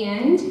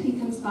 and he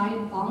comes by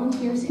and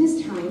volunteers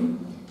his time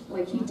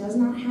like he does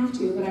not have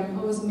to, but I'm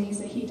always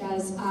amazed that he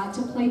does,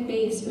 to play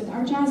bass with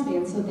our jazz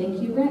band. So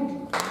thank you, Rick.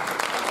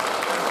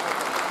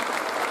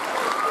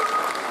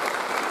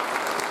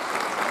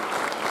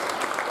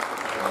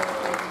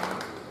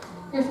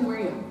 Griffin, where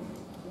are you?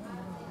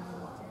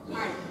 All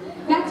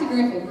right, back to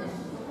Griffin.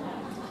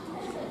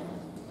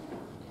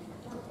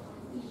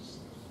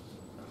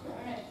 All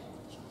right.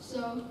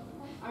 So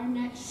our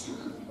next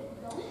song.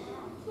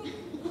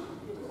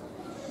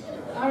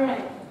 All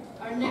right.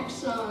 Our next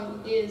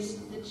song is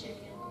The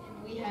Chicken,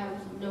 and we have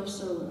no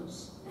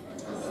solos.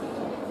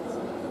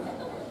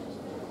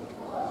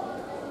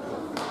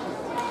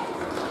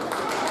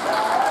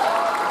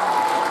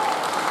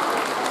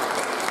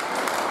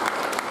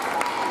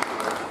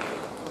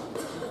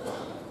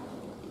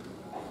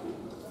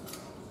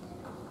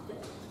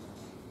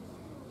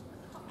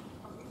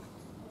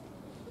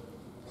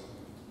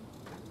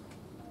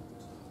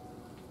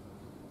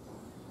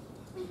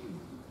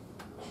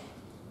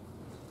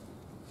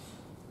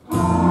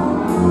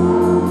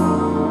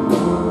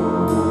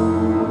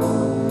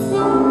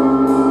 Thank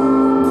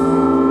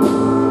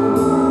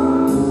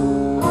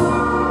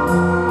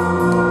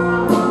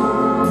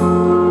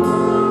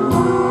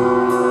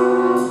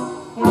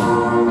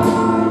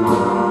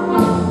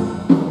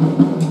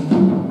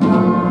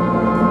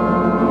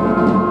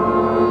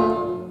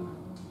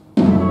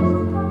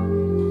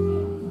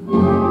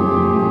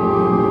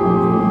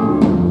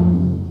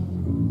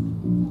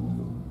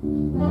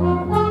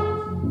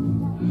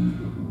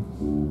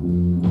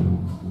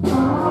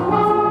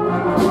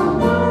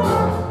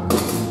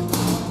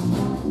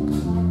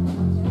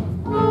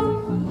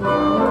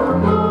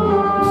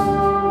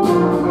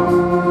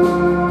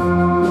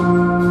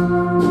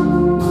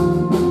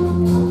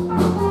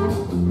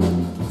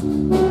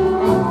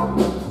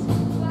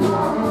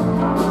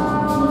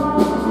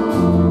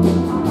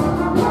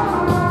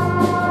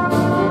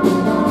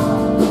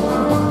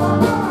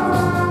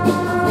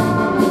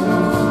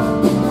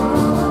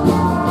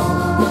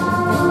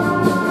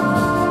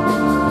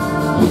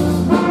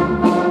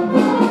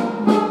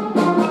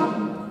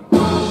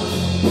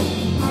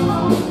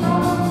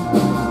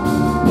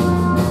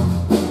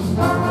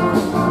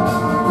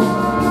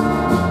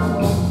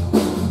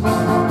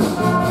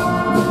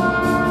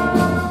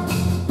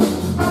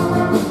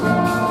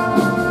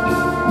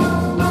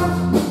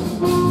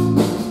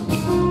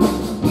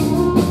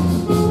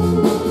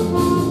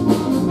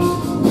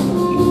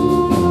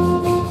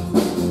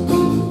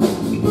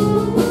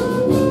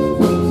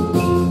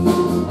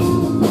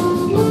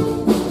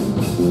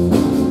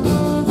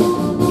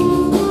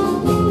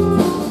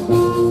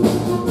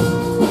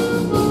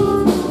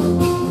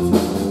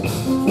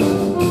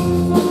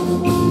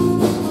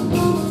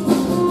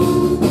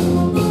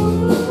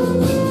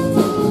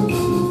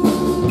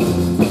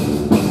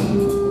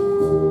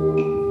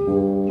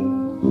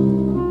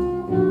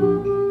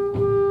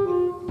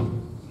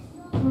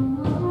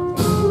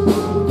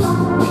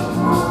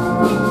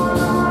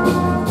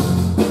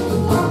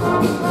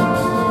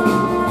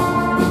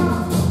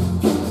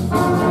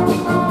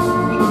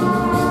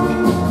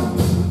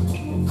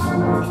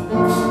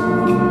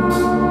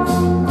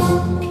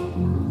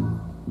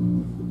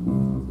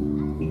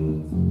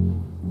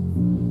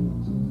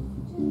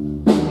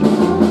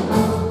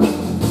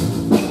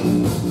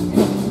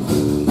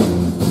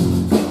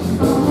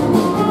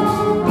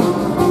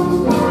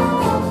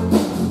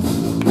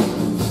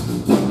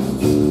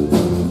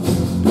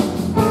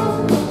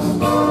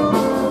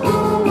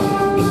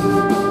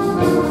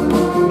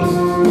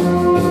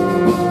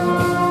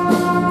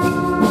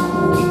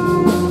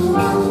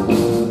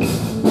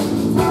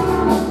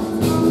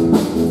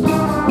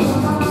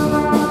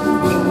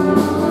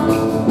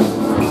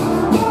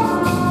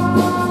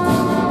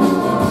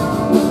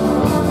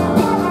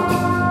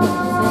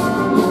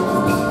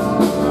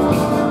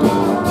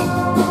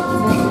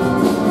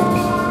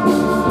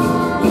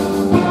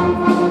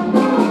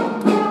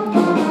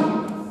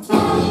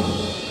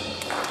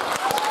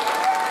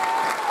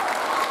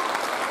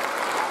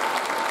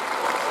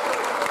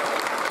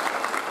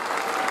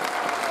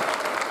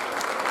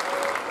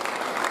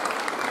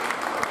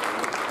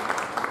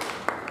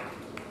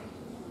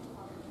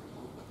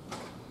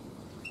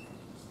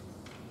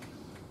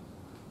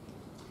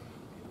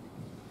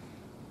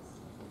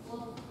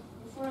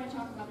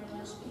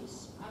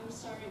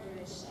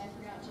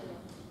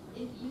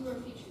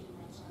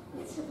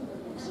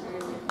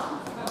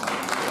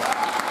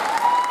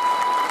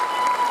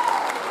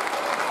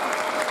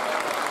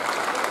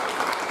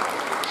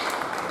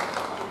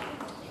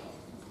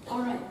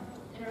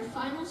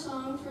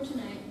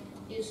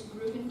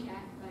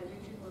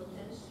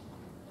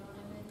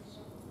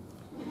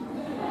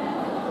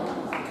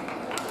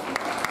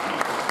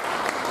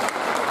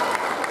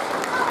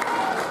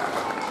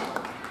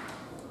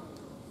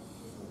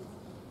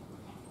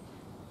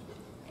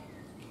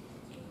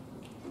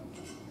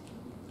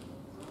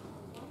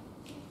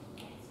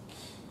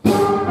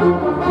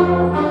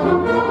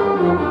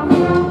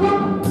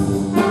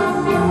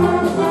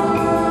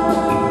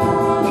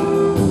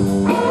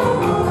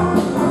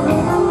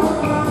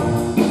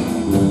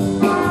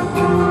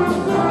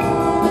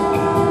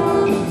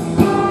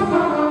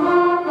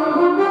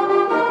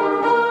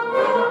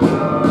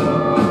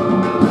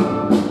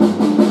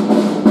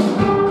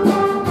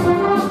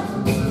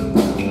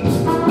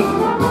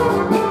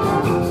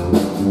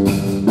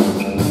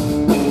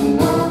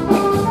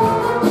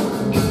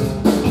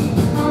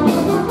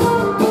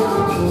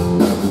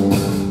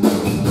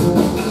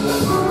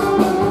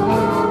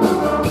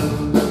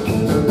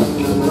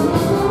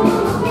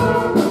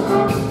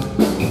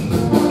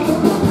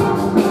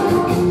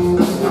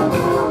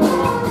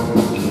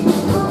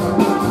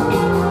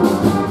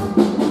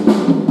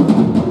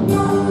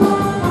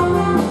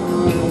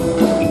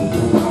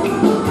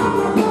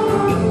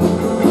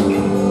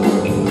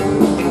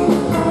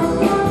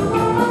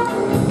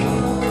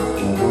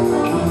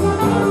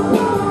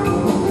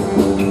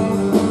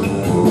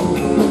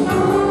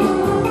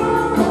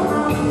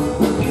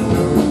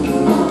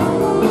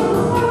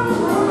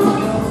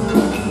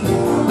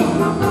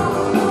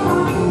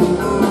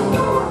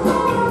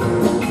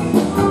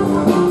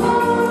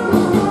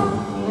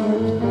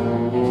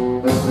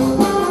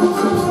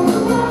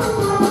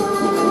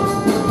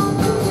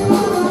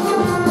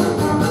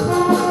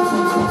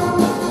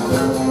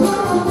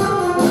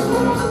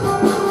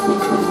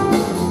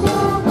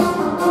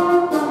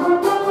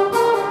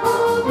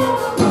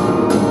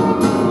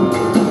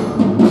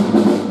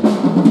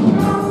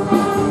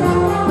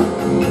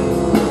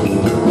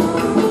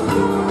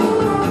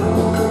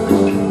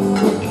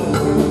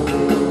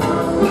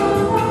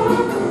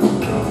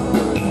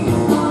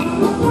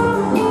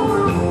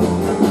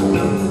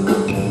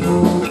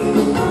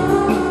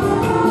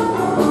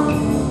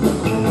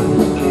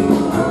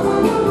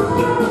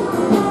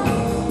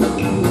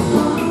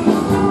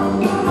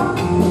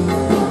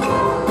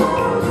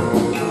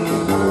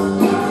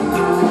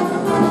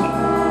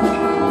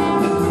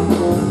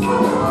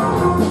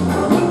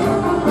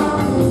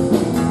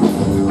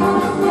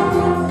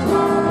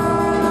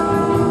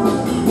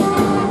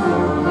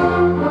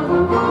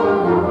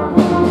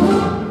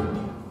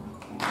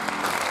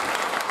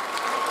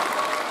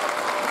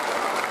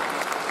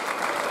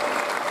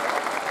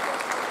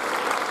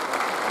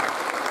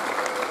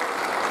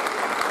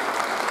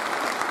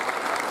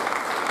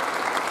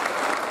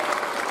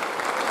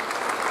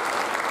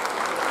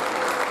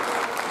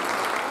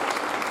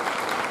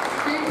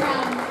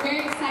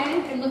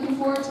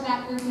to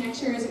that group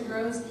next year as it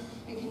grows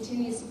and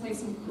continues to play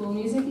some cool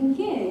music. And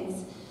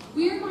kids,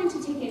 we are going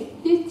to take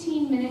a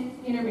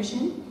 15-minute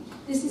intermission.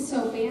 This is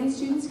so band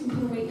students can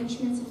put away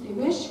instruments if they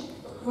wish.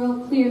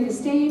 We'll clear the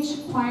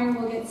stage, choir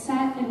will get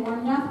set and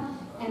warmed up,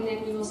 and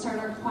then we will start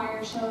our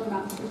choir show in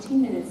about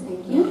 15 minutes.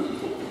 Thank you.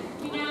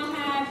 We now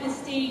have the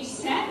stage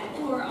set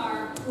for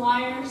our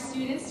choir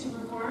students to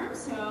perform.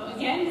 So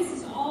again, this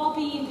is all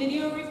being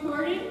video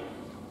recorded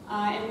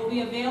and will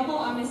be available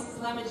on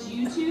Mrs. Lemon's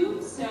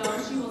YouTube. So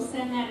she will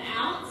send that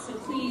out. So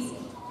please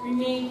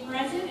remain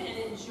present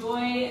and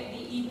enjoy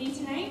the evening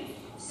tonight.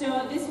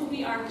 So this will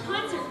be our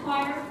concert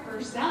choir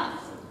first up.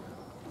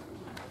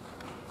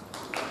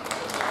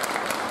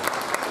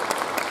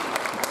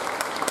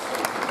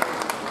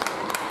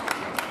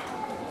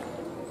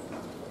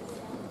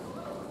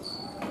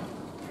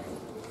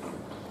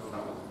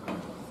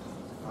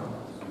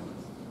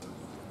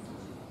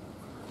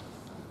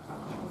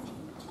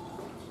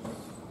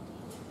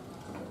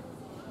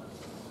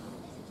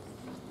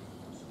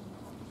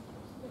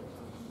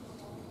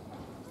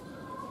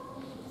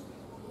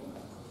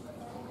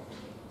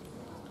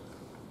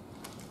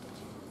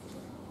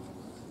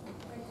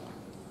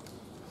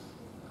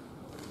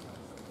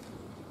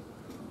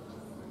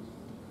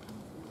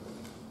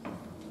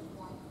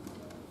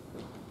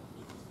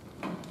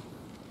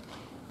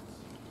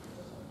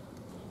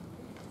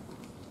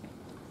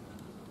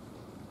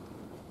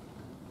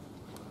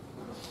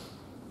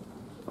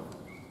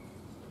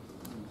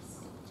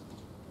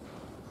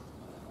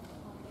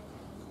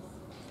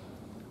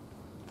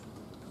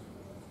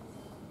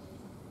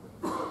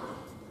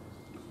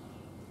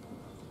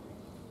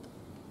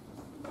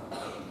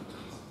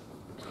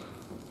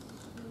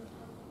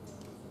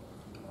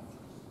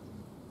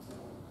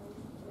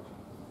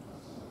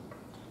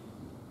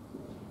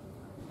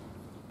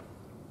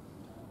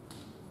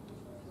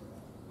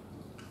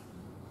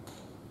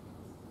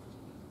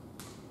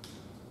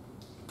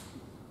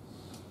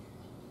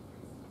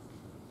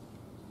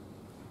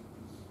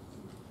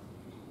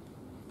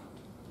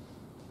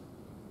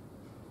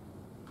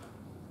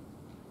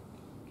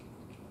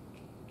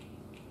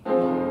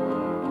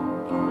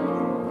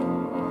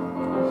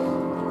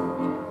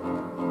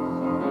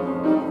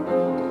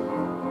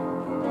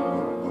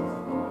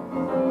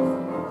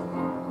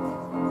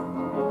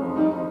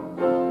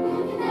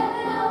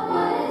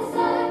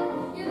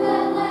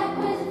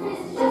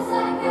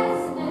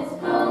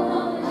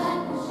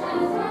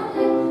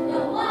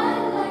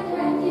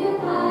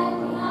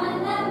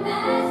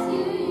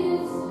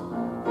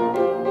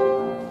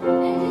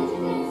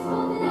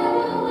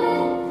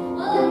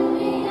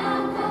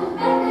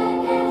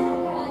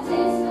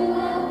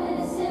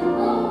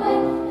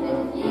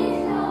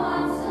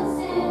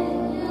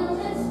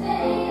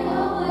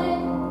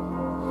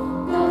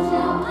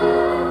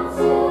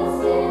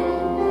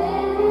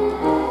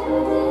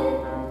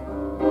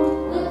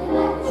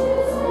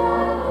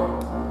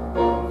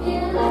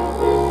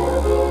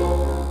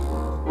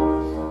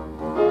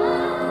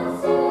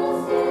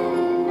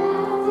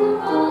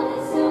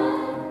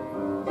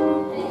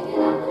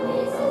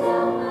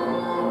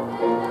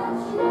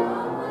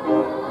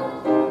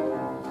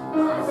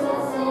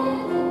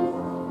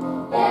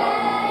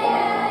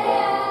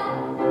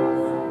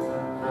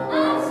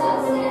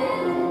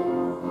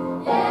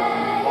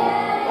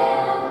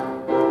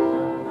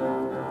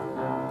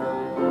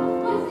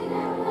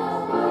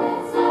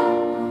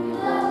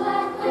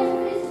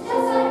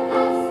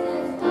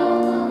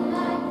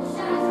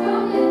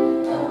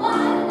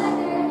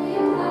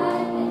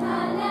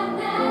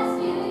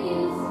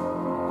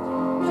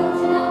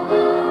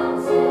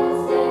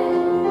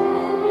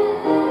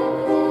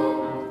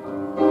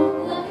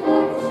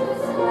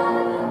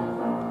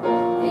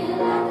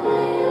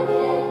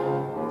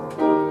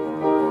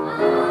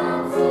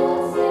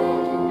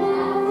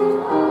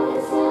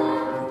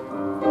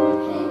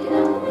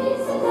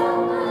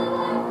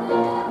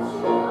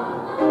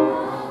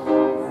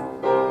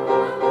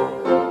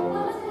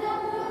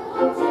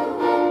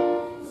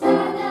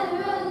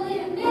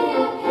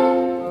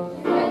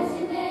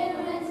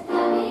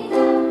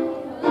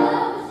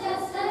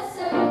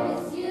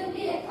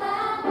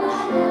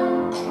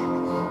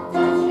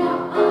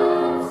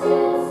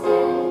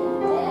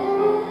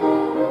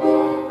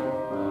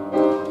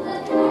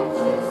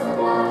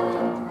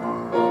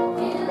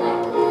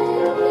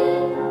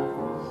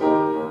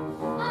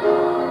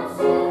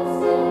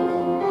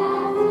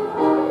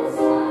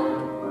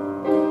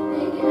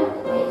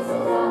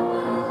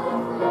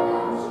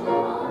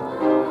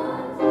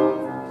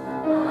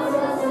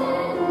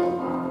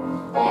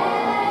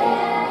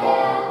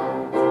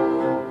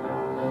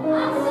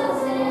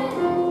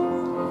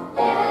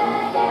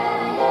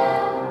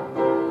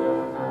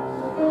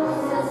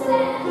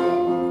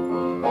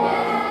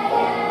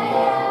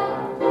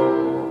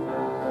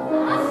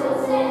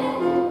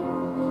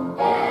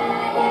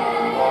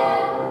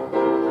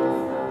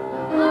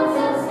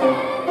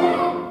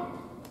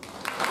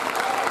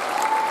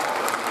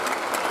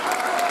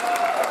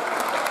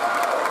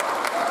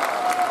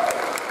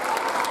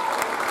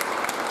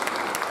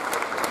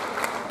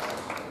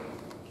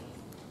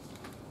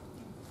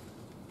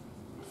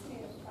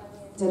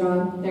 Is it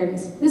on? There it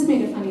is. This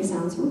made a funny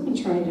sound, so we're going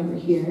to try it over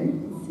here.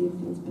 Let's see if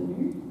that's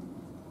better.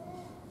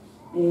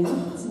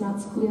 Yeah, it's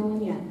not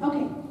squealing yet.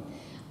 Okay.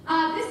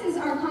 This is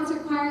our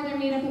concert choir. They're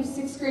made up of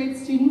 6th grade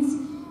students.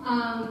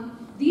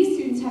 These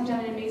students have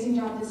done an amazing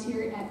job this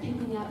year at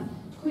picking up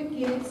quick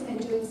gigs and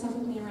doing stuff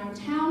with me around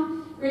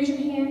town. Raise your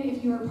hand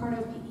if you are part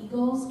of the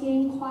Eagles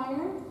game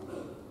choir.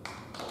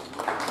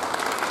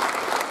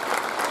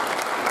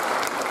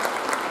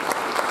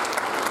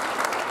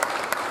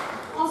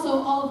 Also,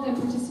 all of them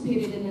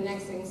participated in the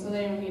next thing, so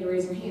they don't need to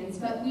raise their hands.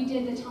 But we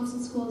did the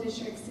Thompson School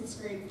District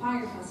 6th grade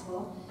choir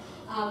festival,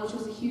 which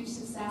was a huge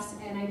success,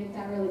 and I think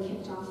that really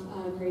kicked off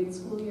a great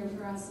school year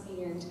for us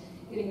and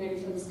getting ready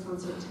for this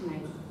concert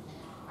tonight.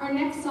 Our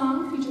next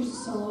song features a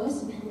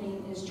soloist, and her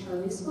name is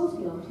Charlie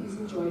Schofield. Please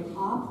enjoy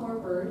Ah, Poor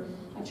Bird,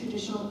 a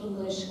traditional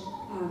English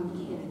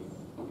canon.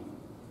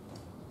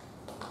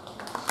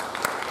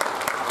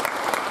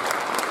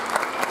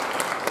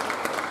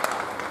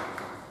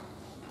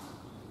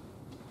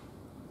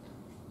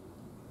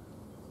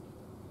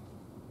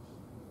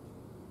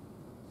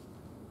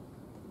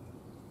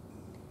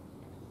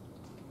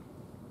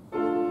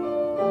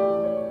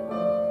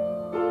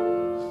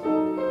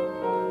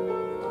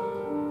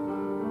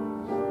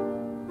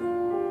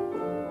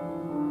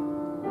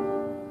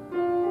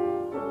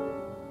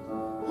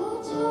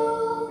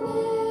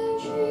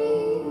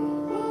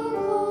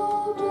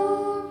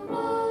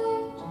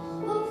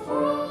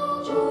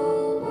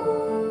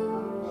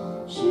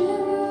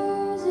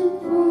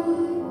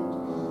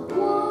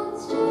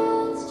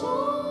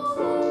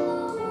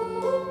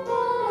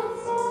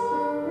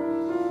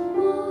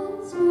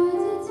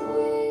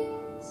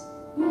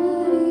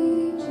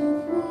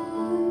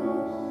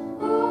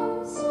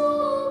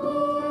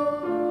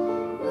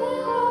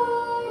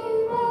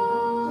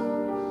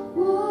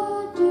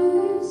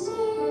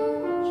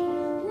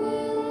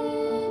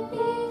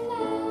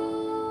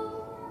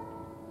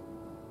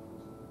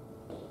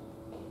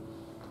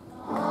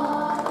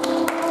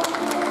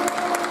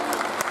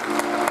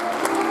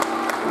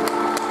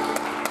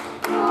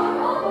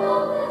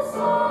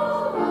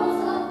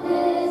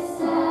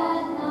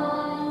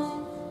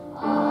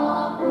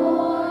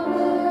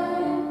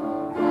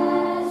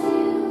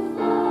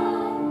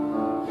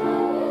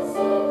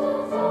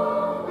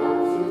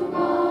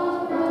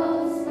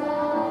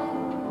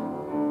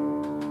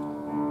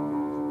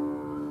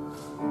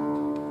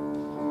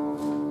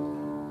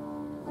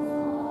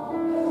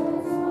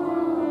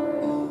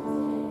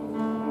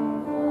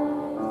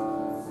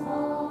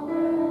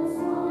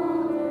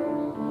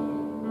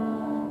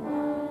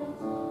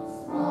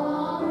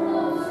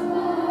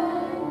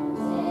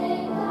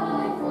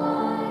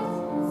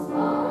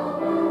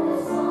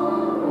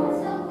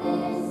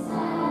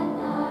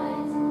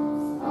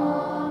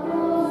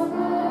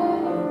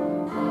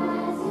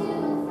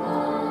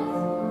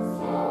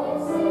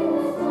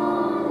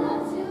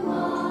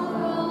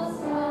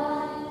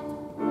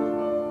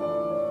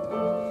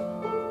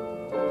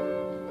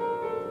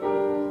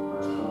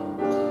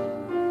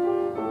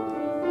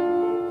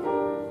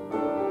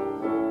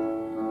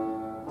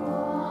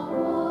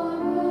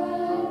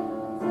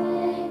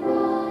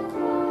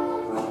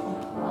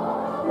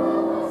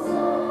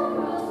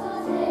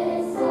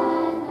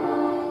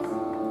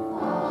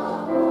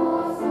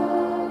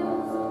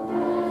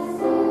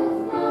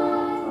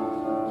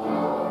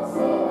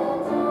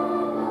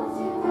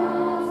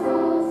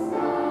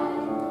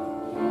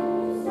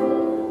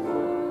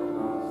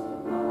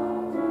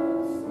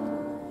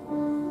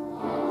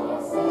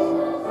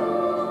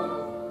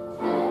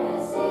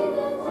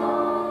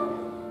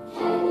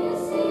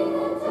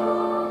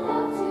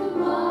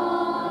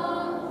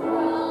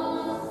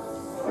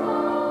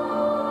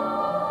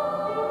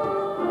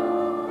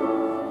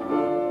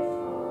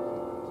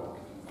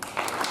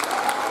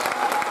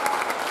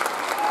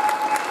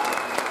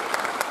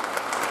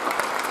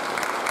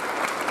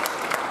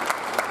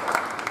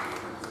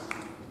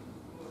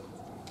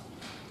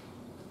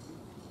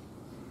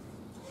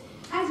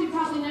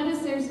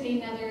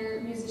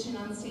 Another musician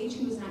on stage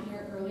who was not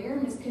here earlier,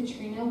 Miss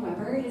Katrina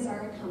Weber, is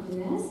our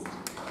accompanist.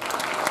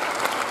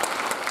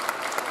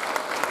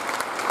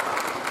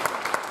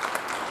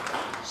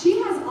 She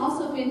has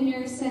also been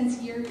here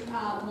since year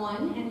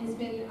 1 and has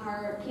been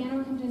our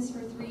piano accompanist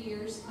for 3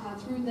 years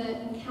through the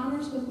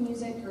Encounters with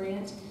Music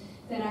grant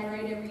that I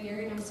write every year,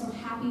 and I'm so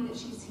happy that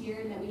she's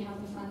here and that we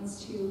have the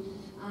funds to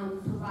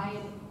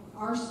provide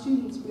our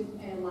students with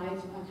a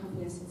live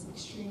accompanist. It's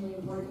extremely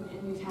important,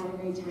 and we've had a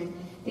great time.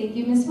 Thank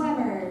you, Miss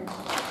Weber.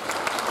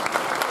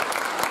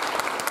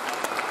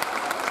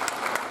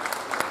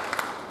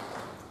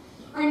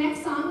 Our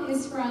next song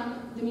is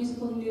from the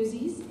musical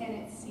Newsies, and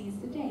it Seize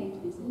the Day.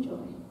 Please enjoy.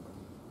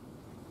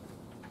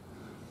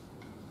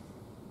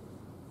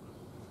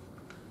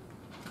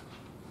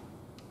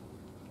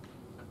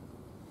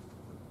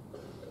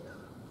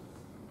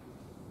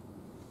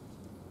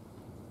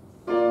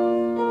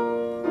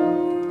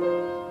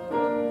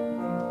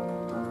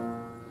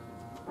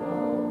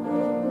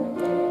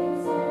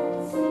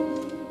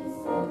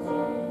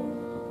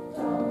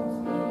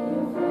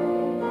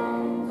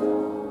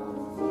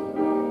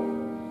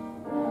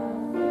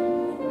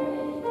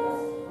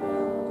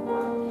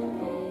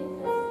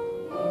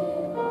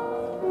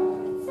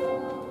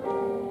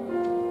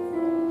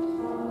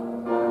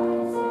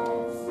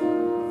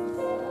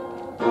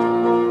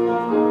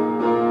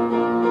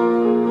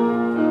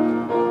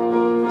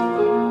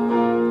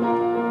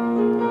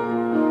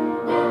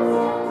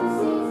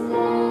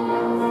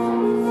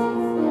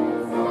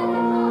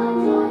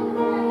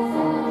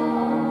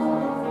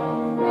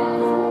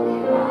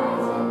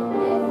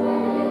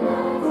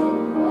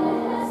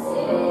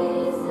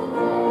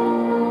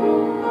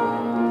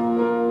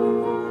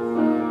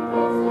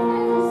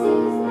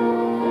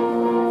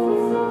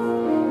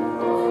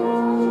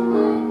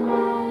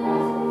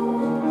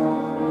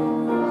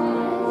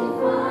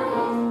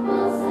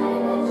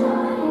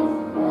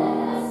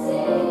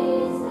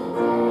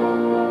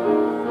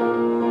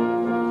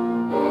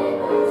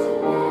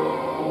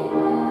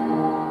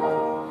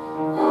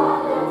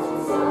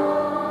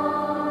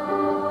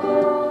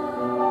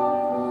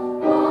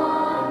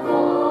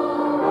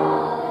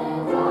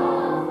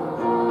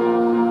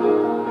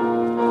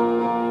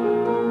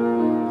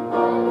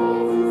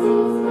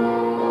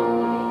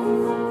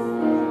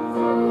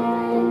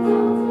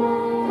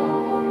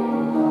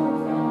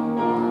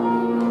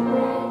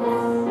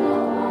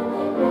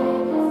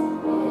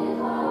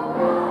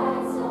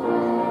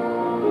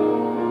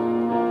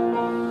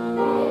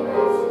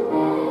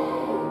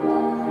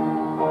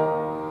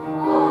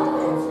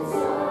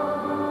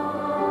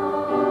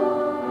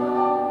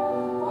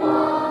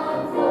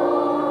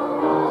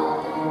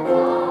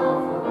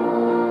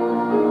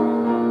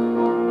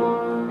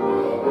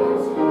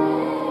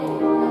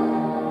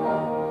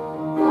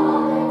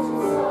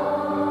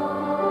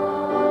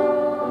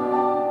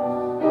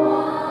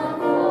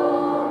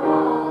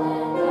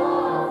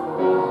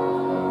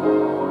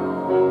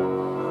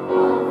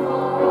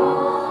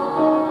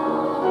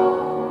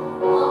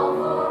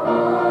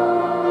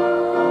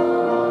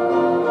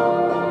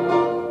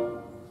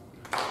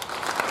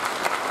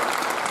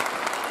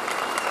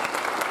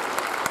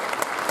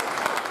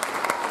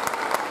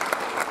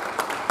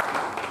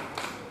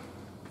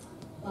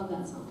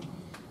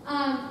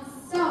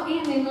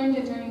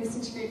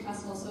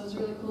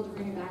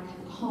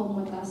 back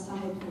home with us to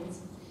High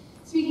Plains.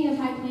 Speaking of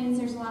High Plains,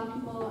 there's a lot of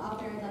people out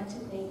there I'd like to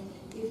thank.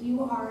 If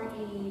you are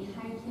a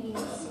High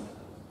Plains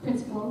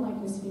principal, like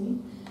Miss Phoebe,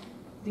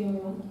 the only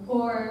one,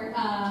 or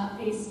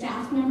a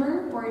staff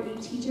member or a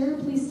teacher,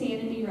 please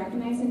stand and be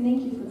recognized, and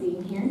thank you for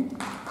being here.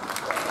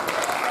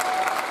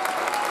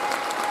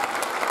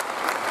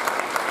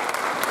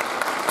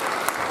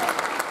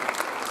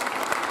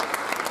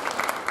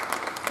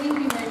 Thank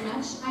you very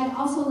much. I'd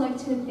also like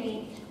to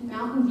thank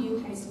Mountain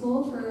View High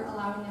School for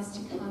allowing us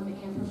to come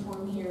and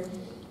perform here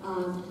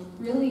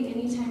really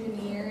any time in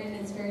the year, and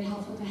it's very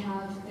helpful to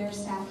have their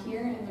staff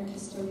here and their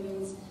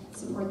custodians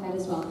support that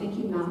as well. Thank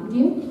you, Mountain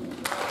View.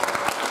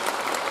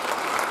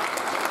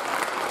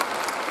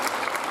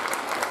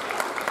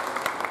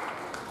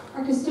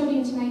 Our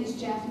custodian tonight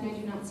is Jeff, and I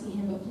do not see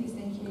him, but please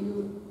thank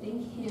him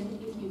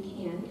if you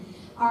can.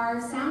 Our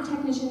sound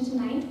technician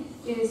tonight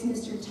is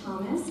Mr.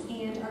 Thomas,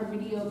 and our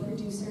video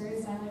producer,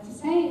 as I like to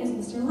say, is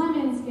Mr.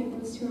 Lemons. Give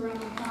those two a round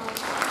of applause.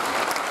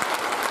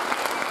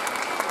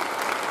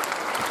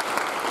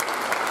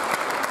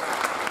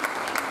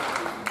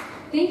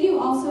 Thank you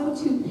also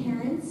to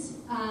parents.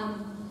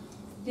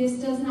 This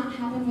does not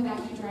happen without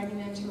you driving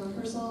them to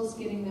rehearsals,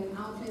 getting them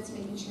outfits,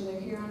 making sure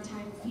they're here on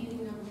time,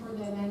 feeding them for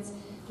the events,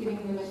 giving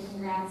them a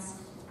congrats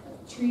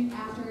treat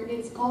after.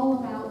 It's all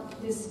about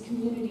this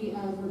community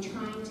of we're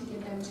trying to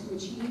get them to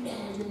achieve,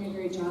 and we're doing a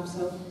great job.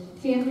 So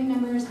family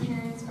members,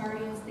 parents,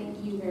 guardians,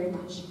 thank you very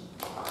much.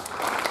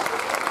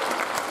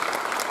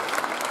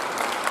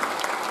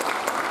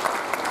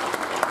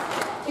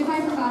 If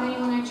I forgot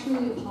anyone, I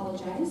truly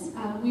apologize.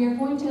 We are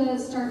going to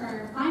start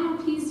our final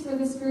piece for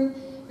this group.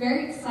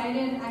 Very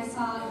excited. I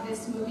saw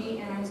this movie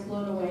and I was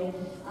blown away.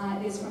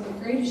 It is from The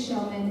Greatest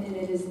Showman, and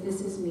it is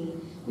This Is Me.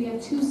 We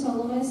have two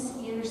soloists,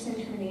 Anderson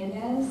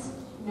Hendricks.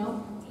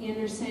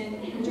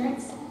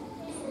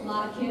 A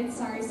lot of kids,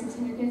 sorry,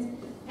 600 kids.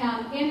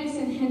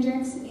 Anderson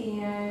Hendricks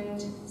and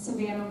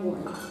Savannah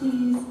Ward.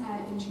 Please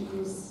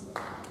introduce,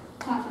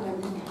 clap for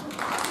them.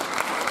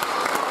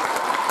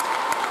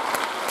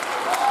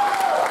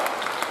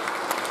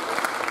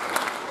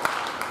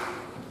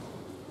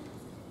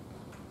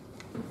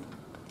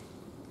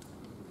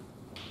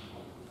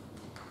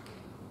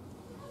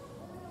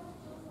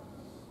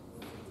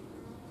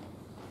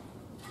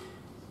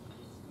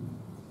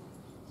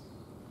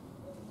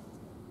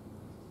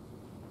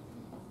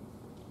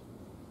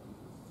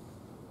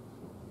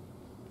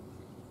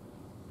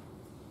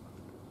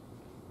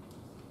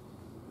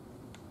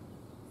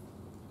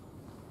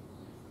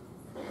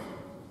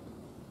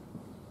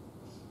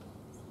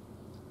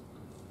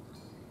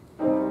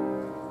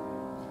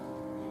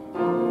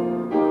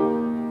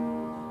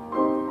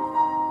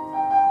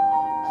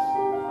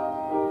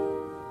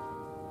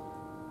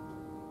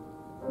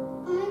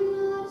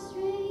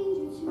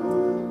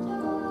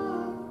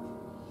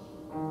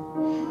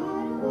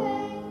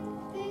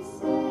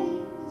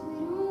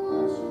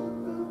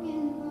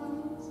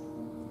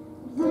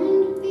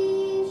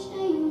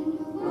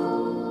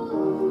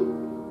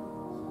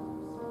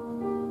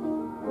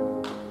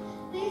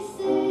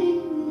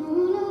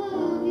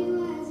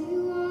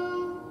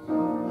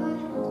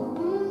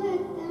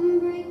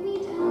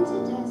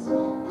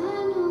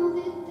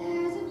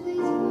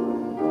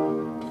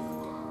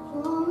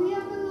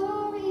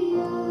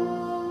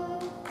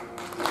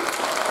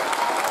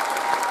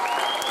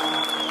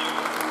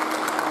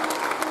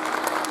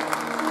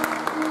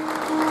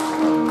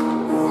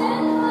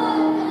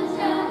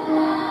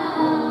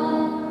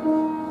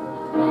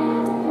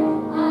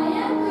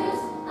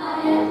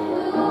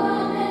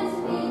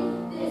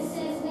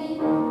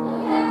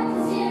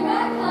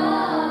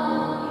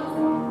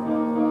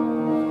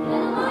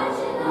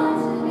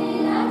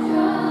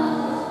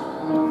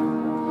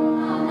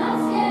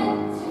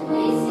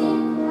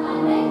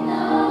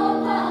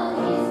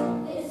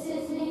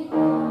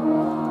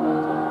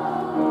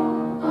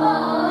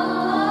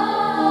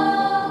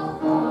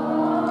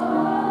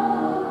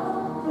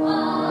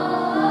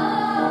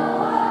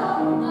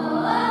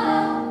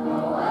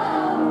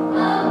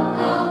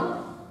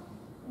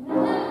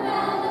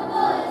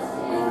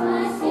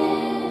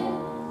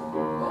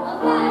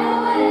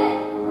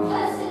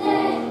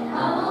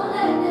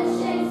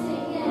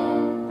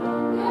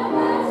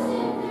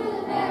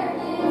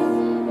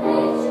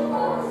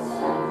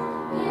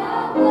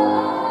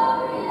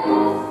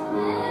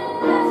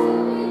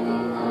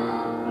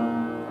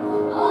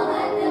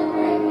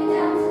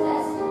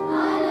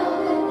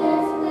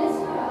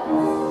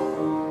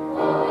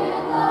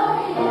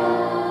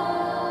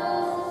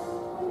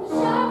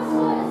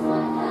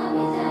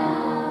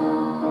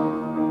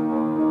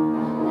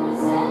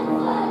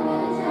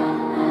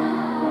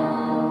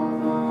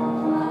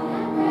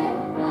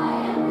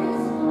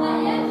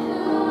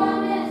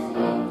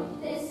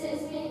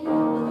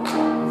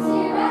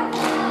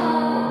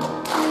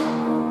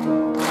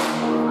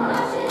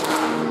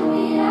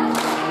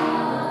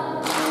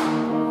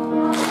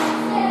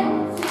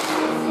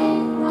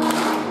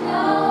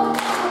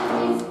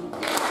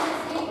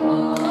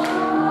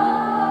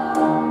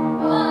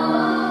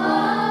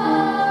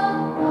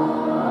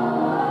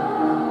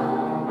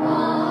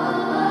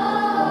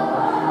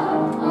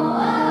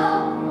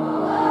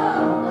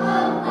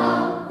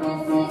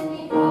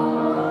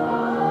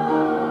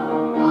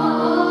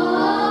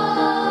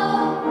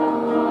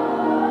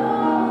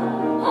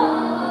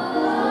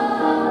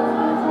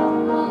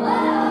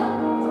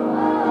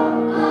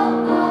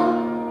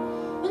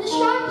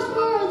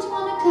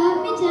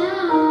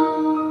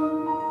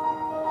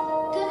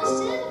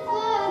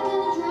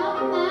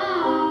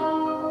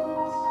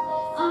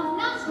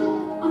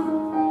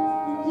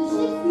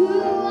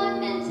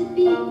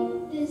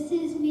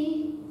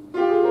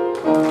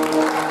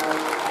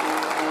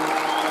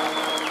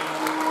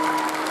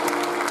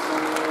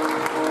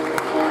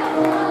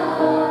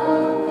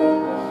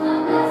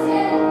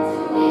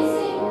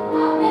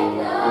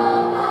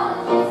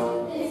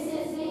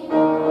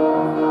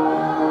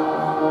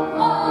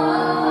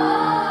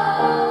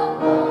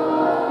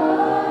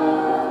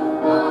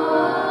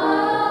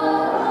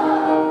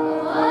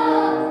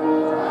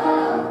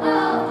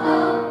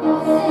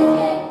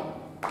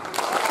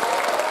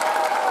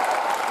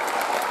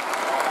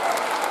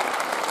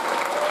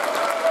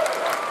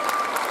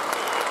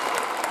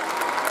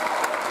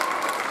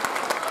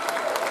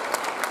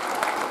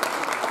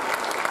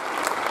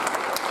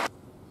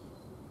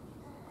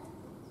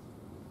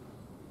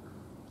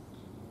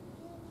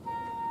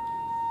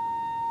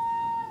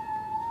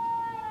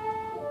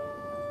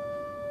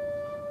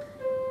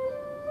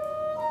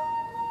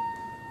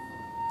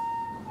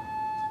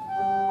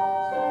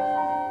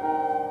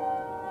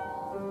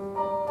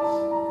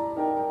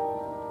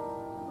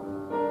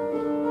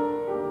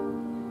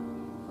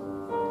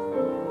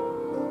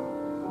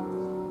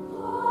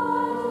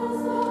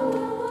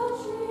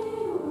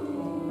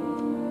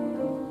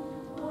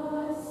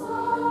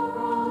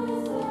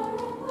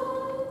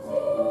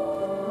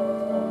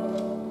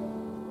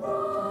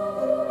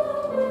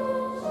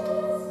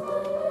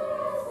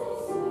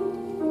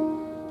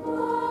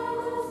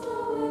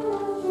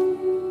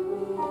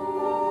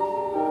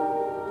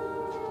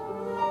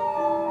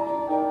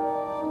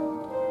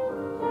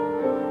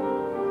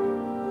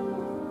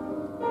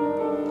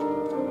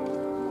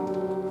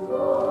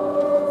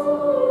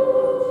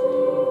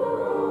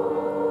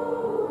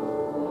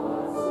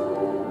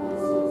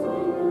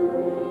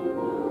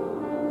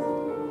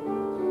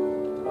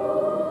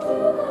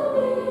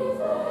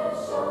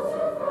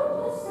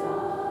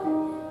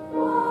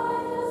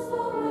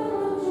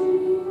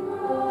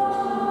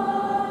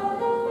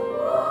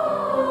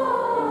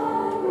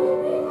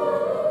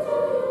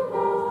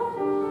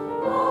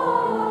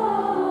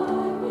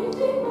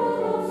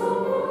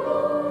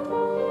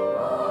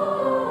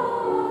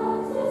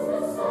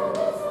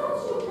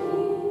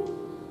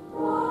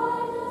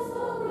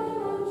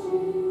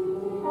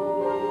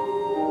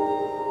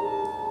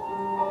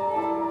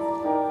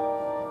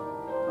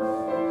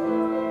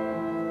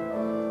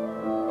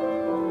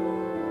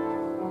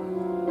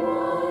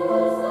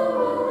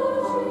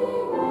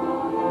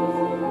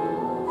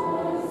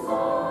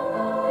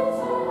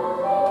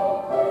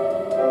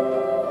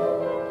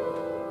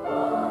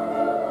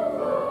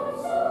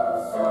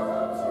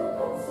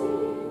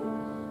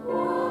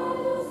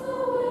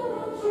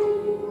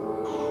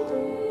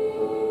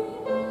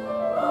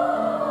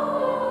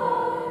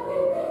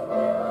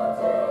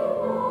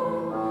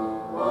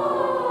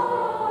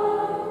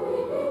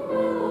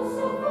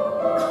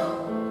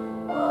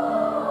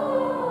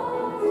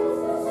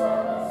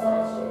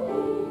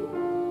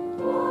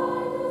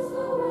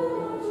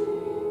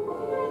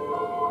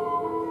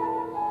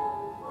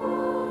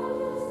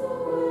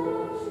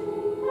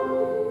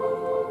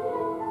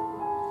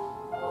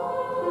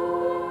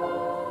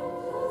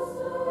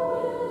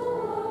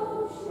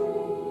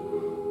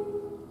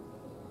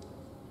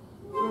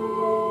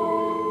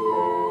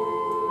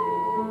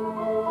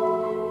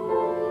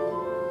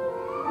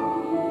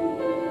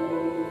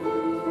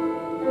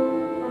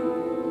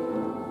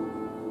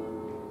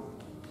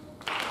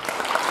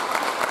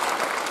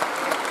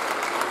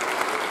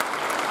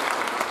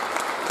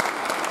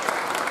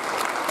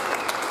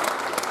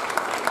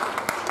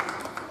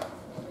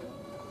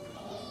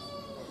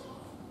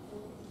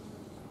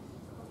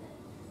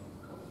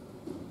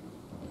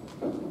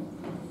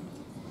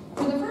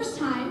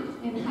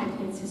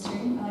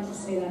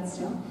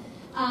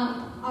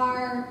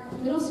 Our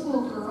middle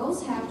school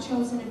girls have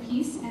chosen a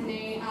piece and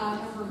they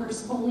have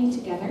rehearsed only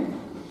together.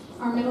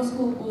 Our middle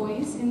school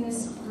boys in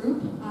this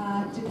group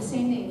did the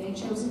same thing. They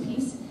chose a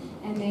piece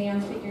and they are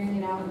figuring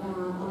it out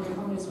on their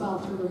own as well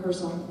through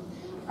rehearsal.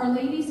 Our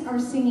ladies are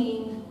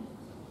singing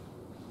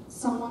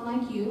Someone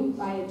Like You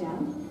by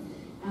Adele.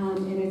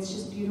 And it's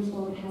just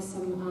beautiful. It has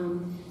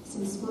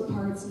some split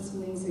parts and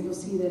some things that you'll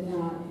see that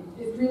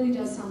it really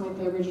does sound like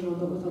the original,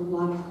 but with a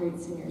lot of great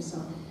singers.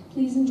 So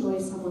please enjoy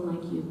Someone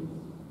Like You.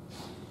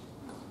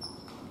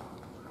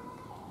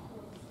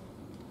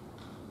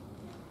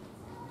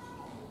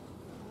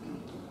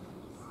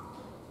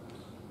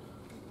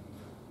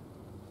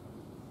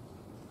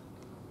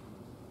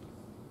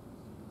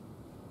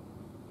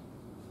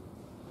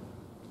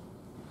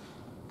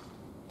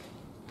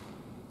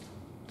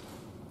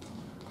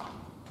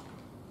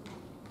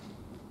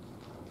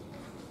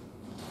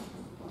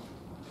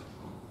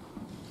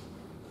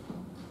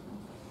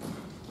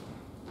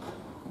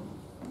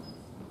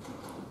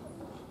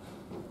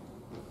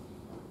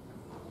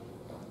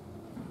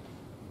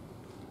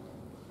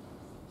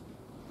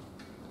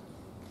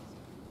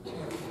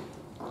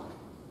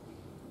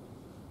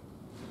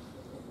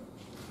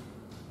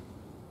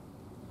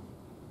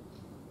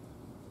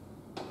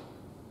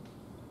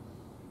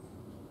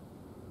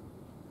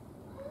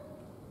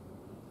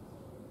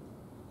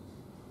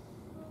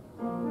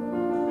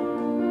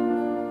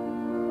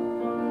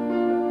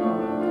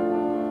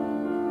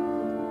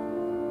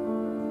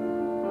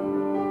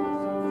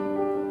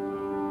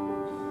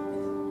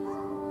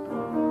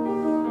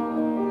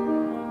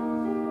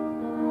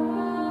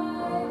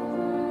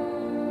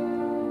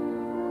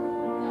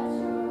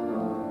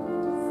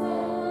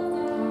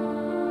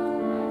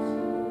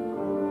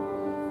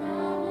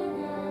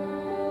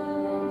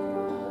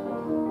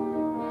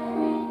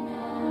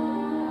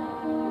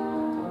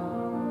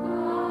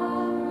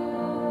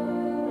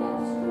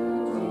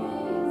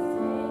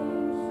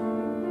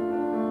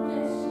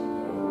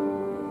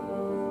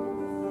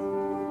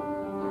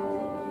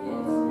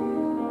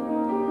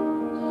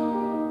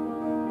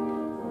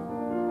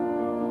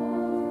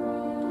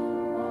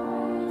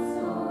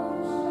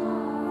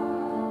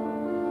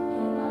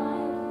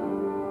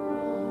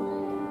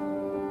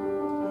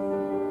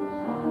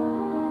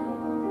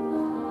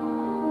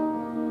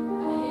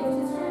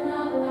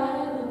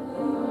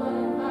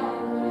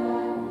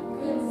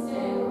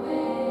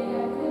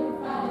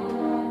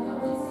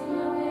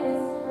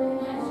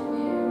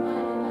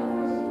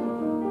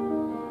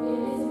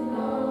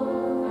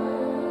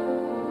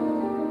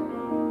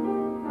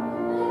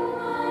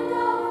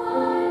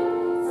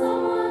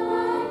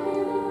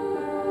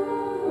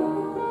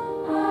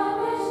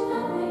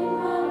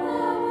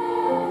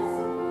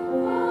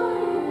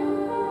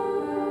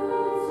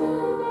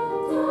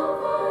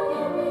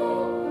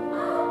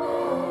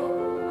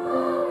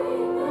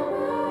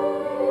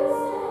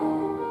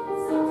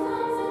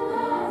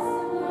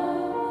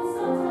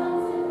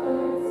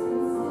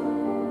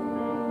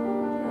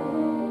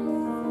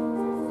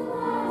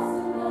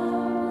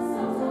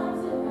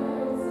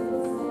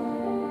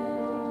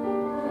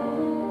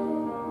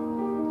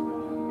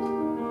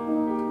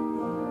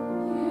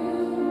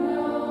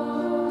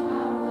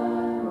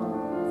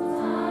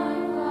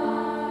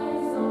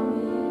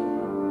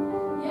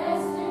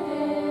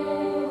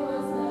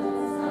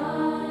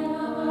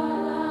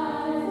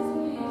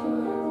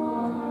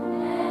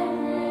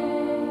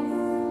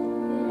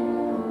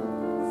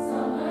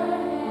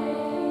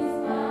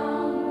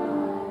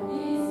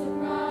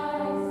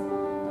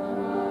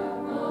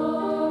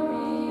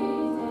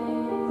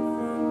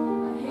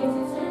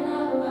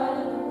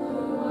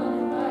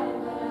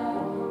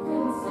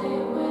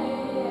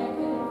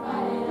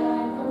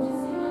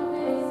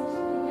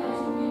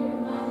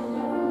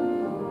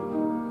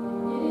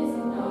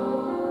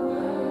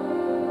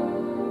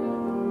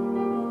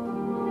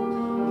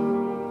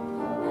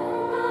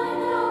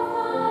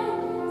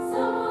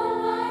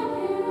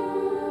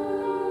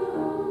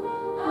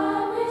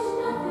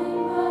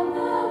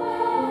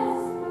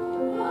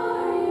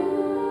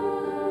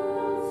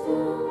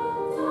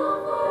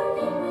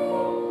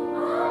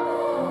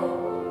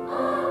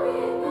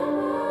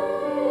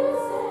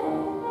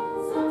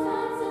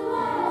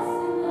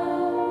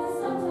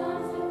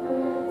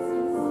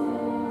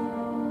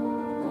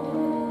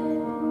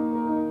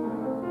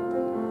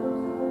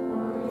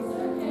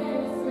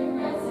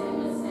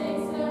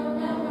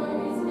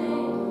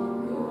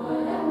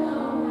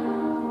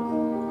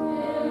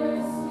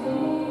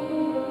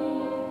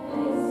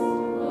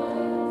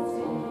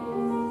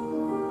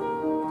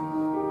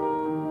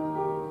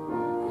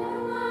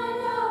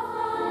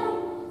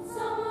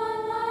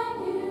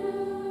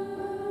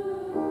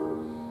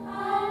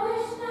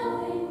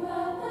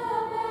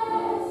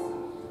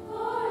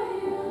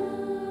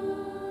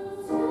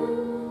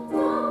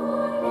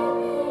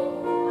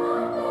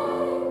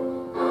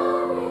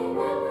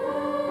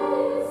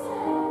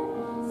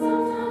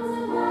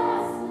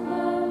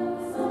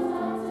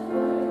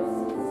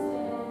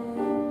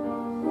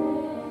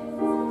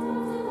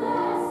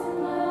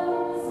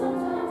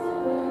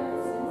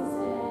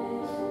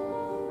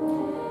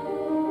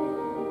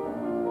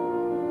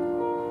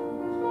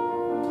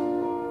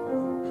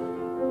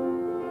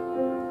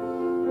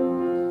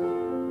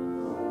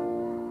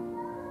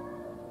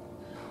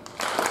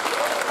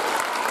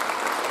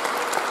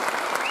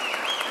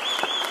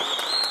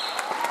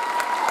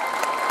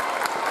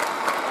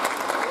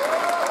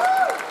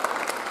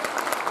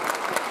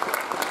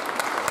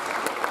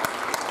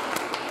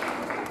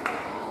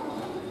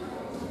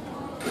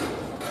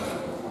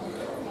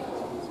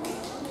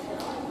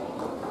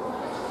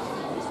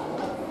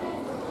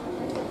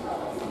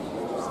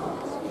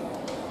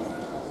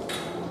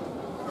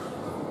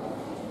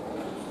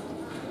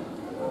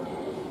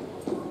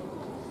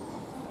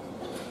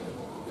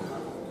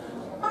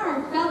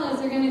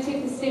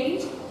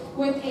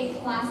 with a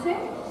classic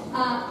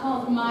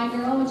called My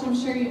Girl, which I'm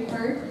sure you've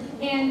heard.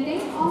 And they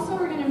also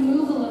are going to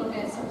move a little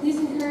bit, so please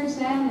encourage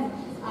them.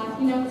 And if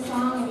you know the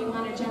song and you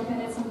want to jump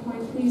in at some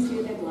point, please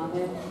do. They'd love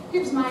it.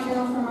 Here's My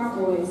Girl from our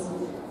boys.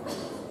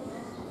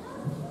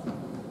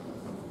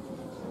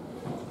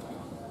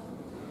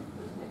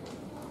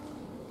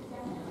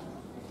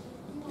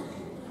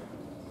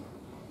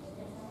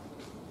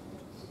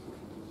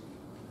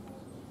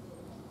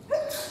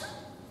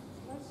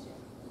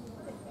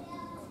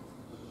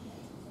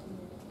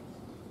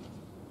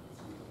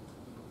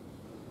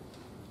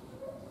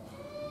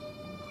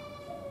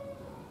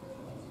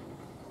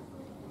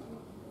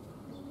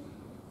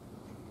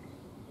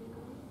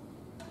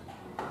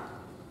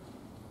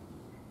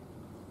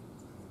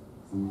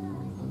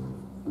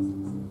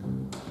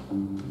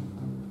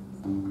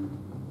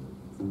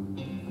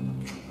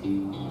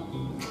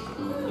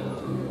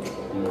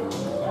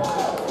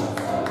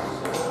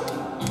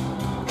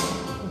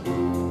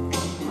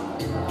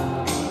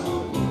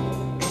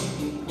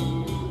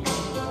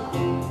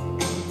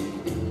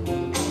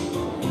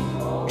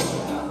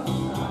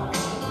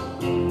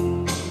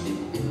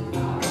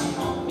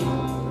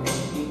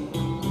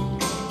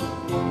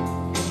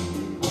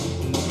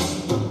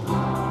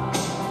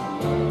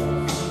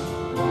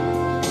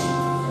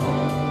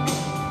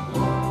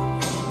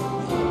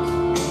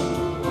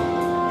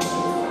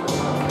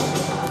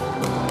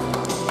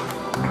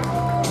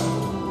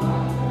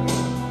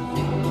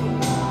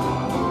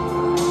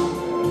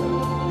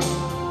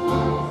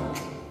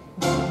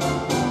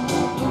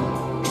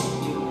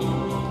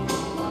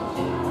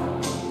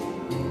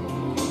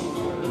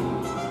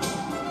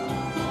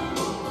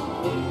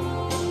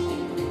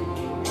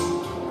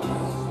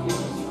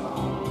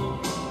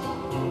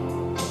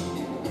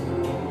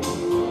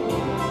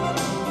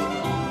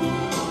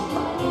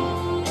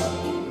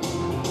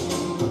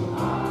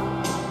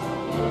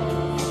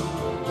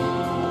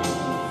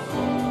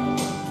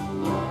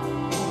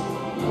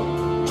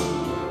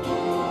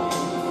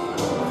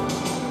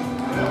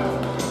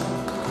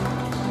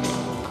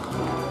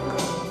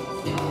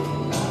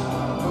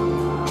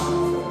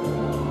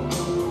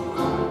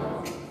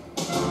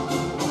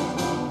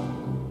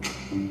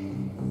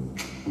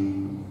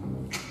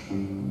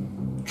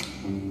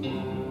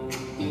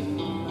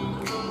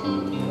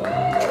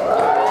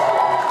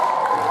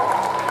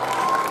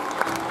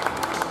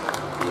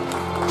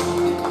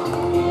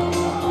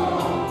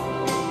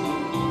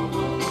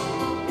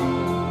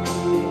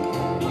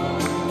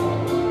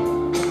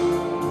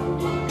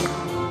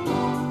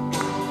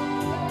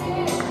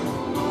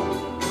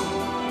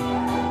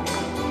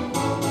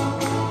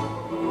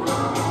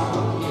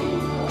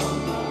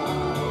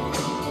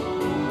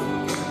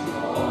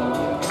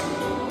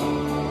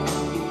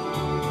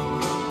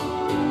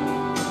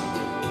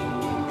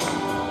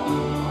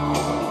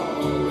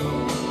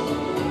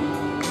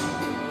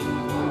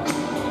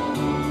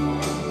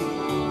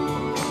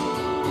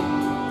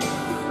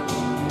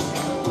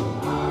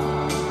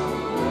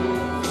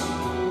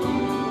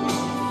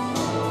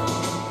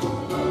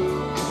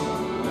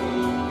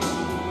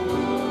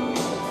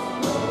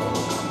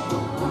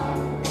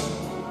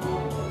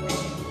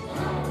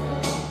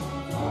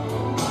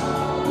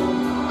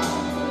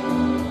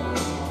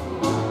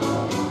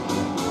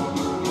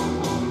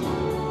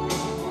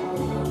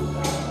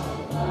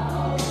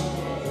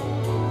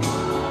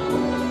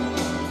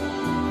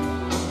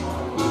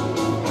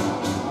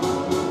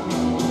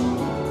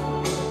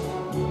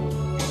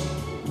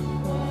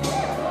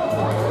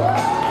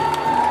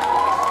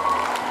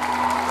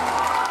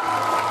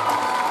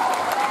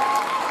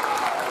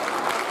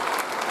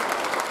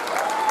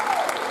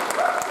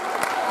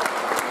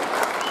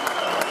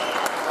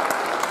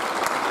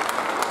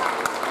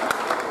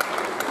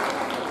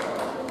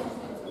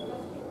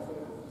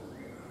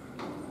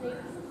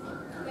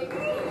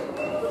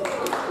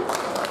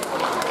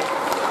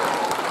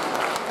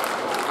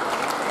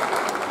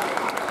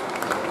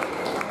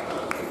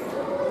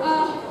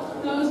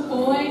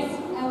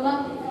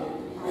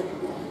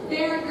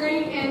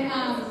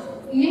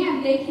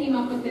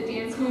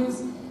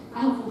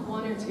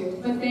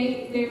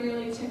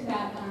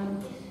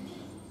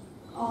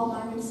 All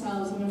by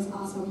themselves, and it was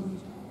awesome.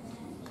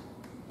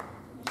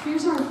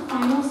 Here's our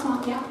final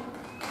song. Yeah.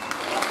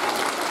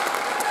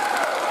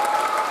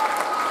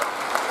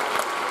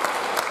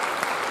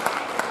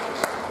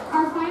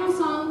 Our final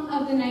song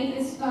of the night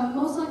is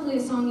most likely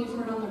a song you've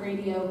heard on the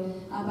radio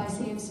by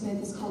Sam Smith.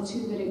 It's called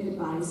Too Good at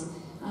Goodbyes.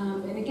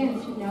 And again,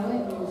 if you know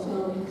it and you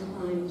feel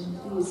inclined,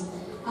 please.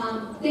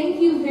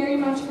 Thank you very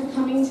much for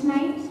coming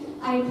tonight.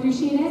 I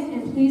appreciate it,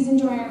 and please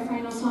enjoy our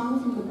final song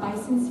from the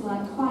Bison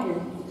Select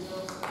Choir.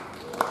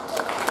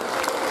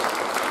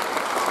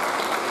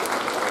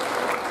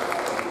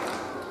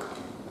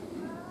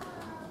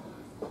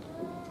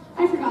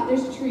 I forgot,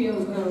 there's a trio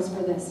of girls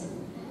for this.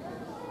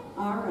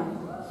 All right.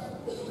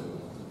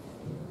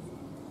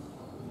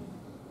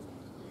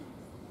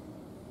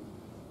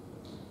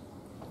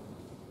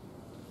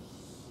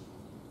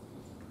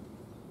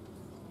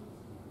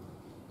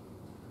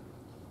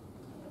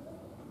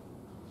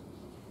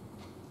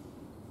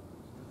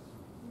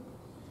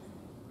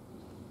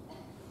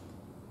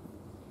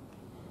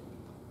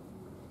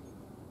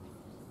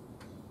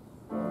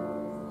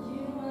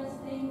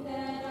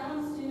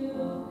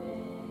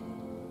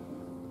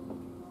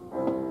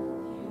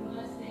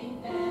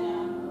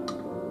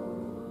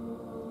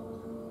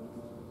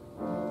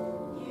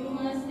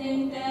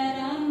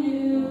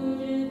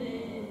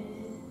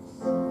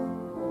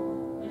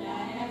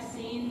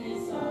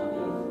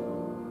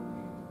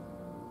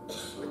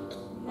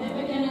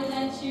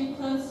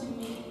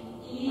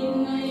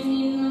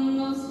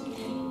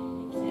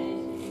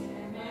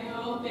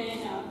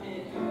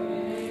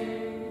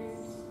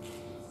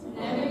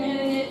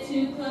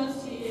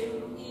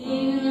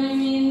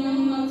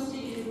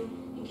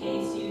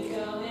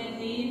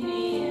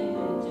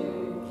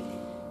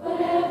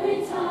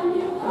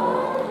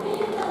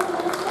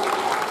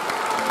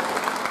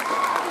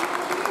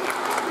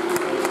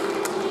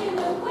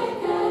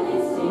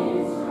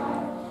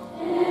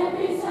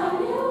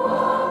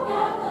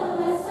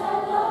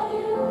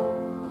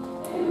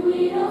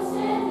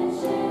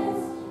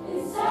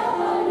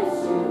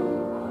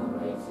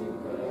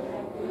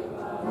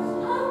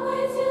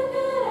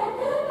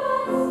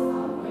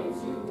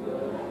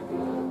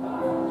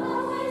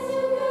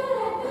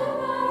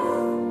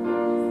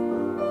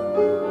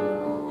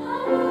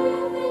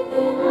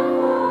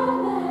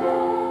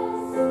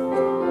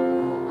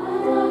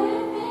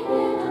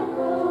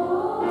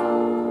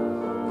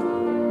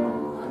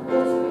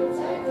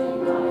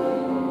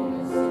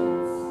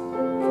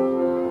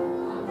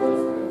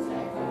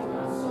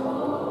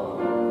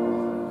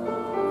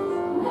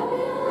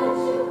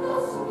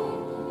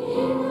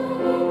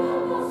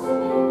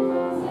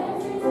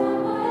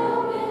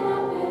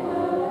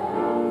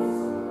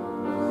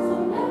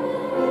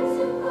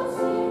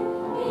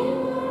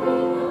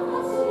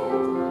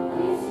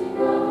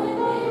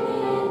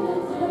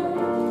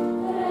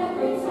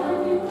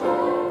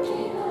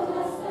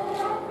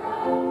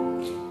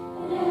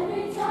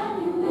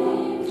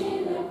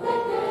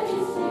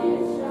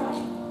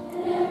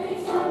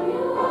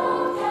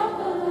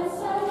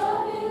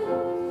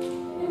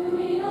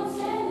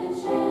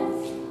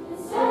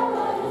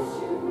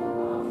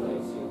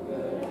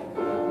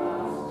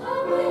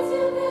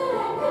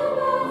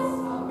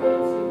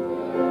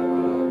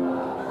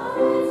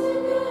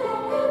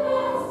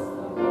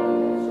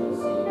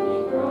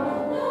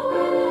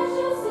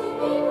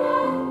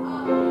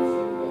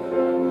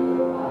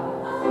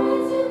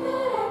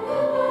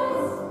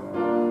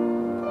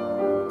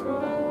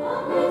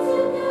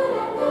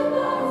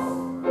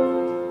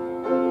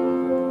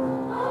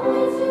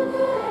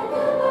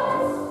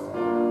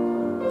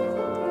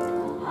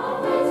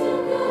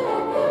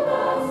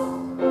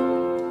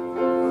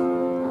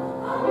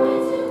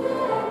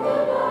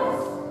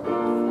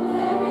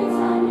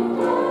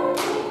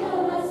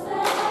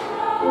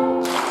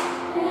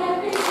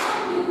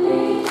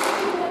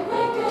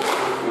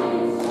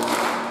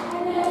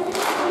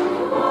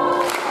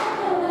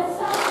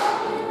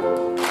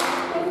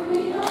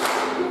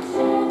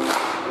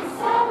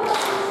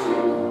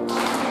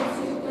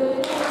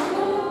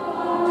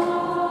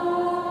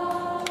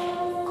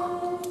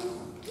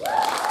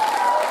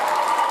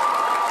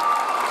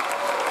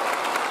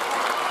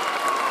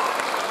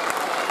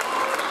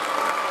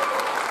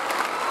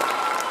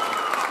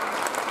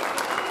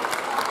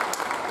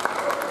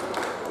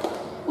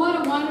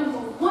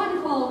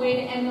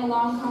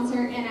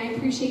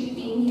 appreciate you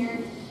being here.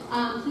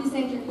 Please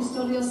thank your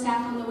custodial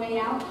staff on the way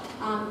out.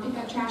 Pick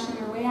up trash on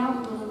our way out.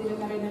 We want to leave it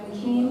better than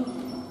we came.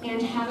 And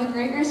have a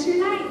great rest of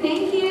your night.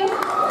 Thank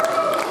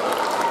you.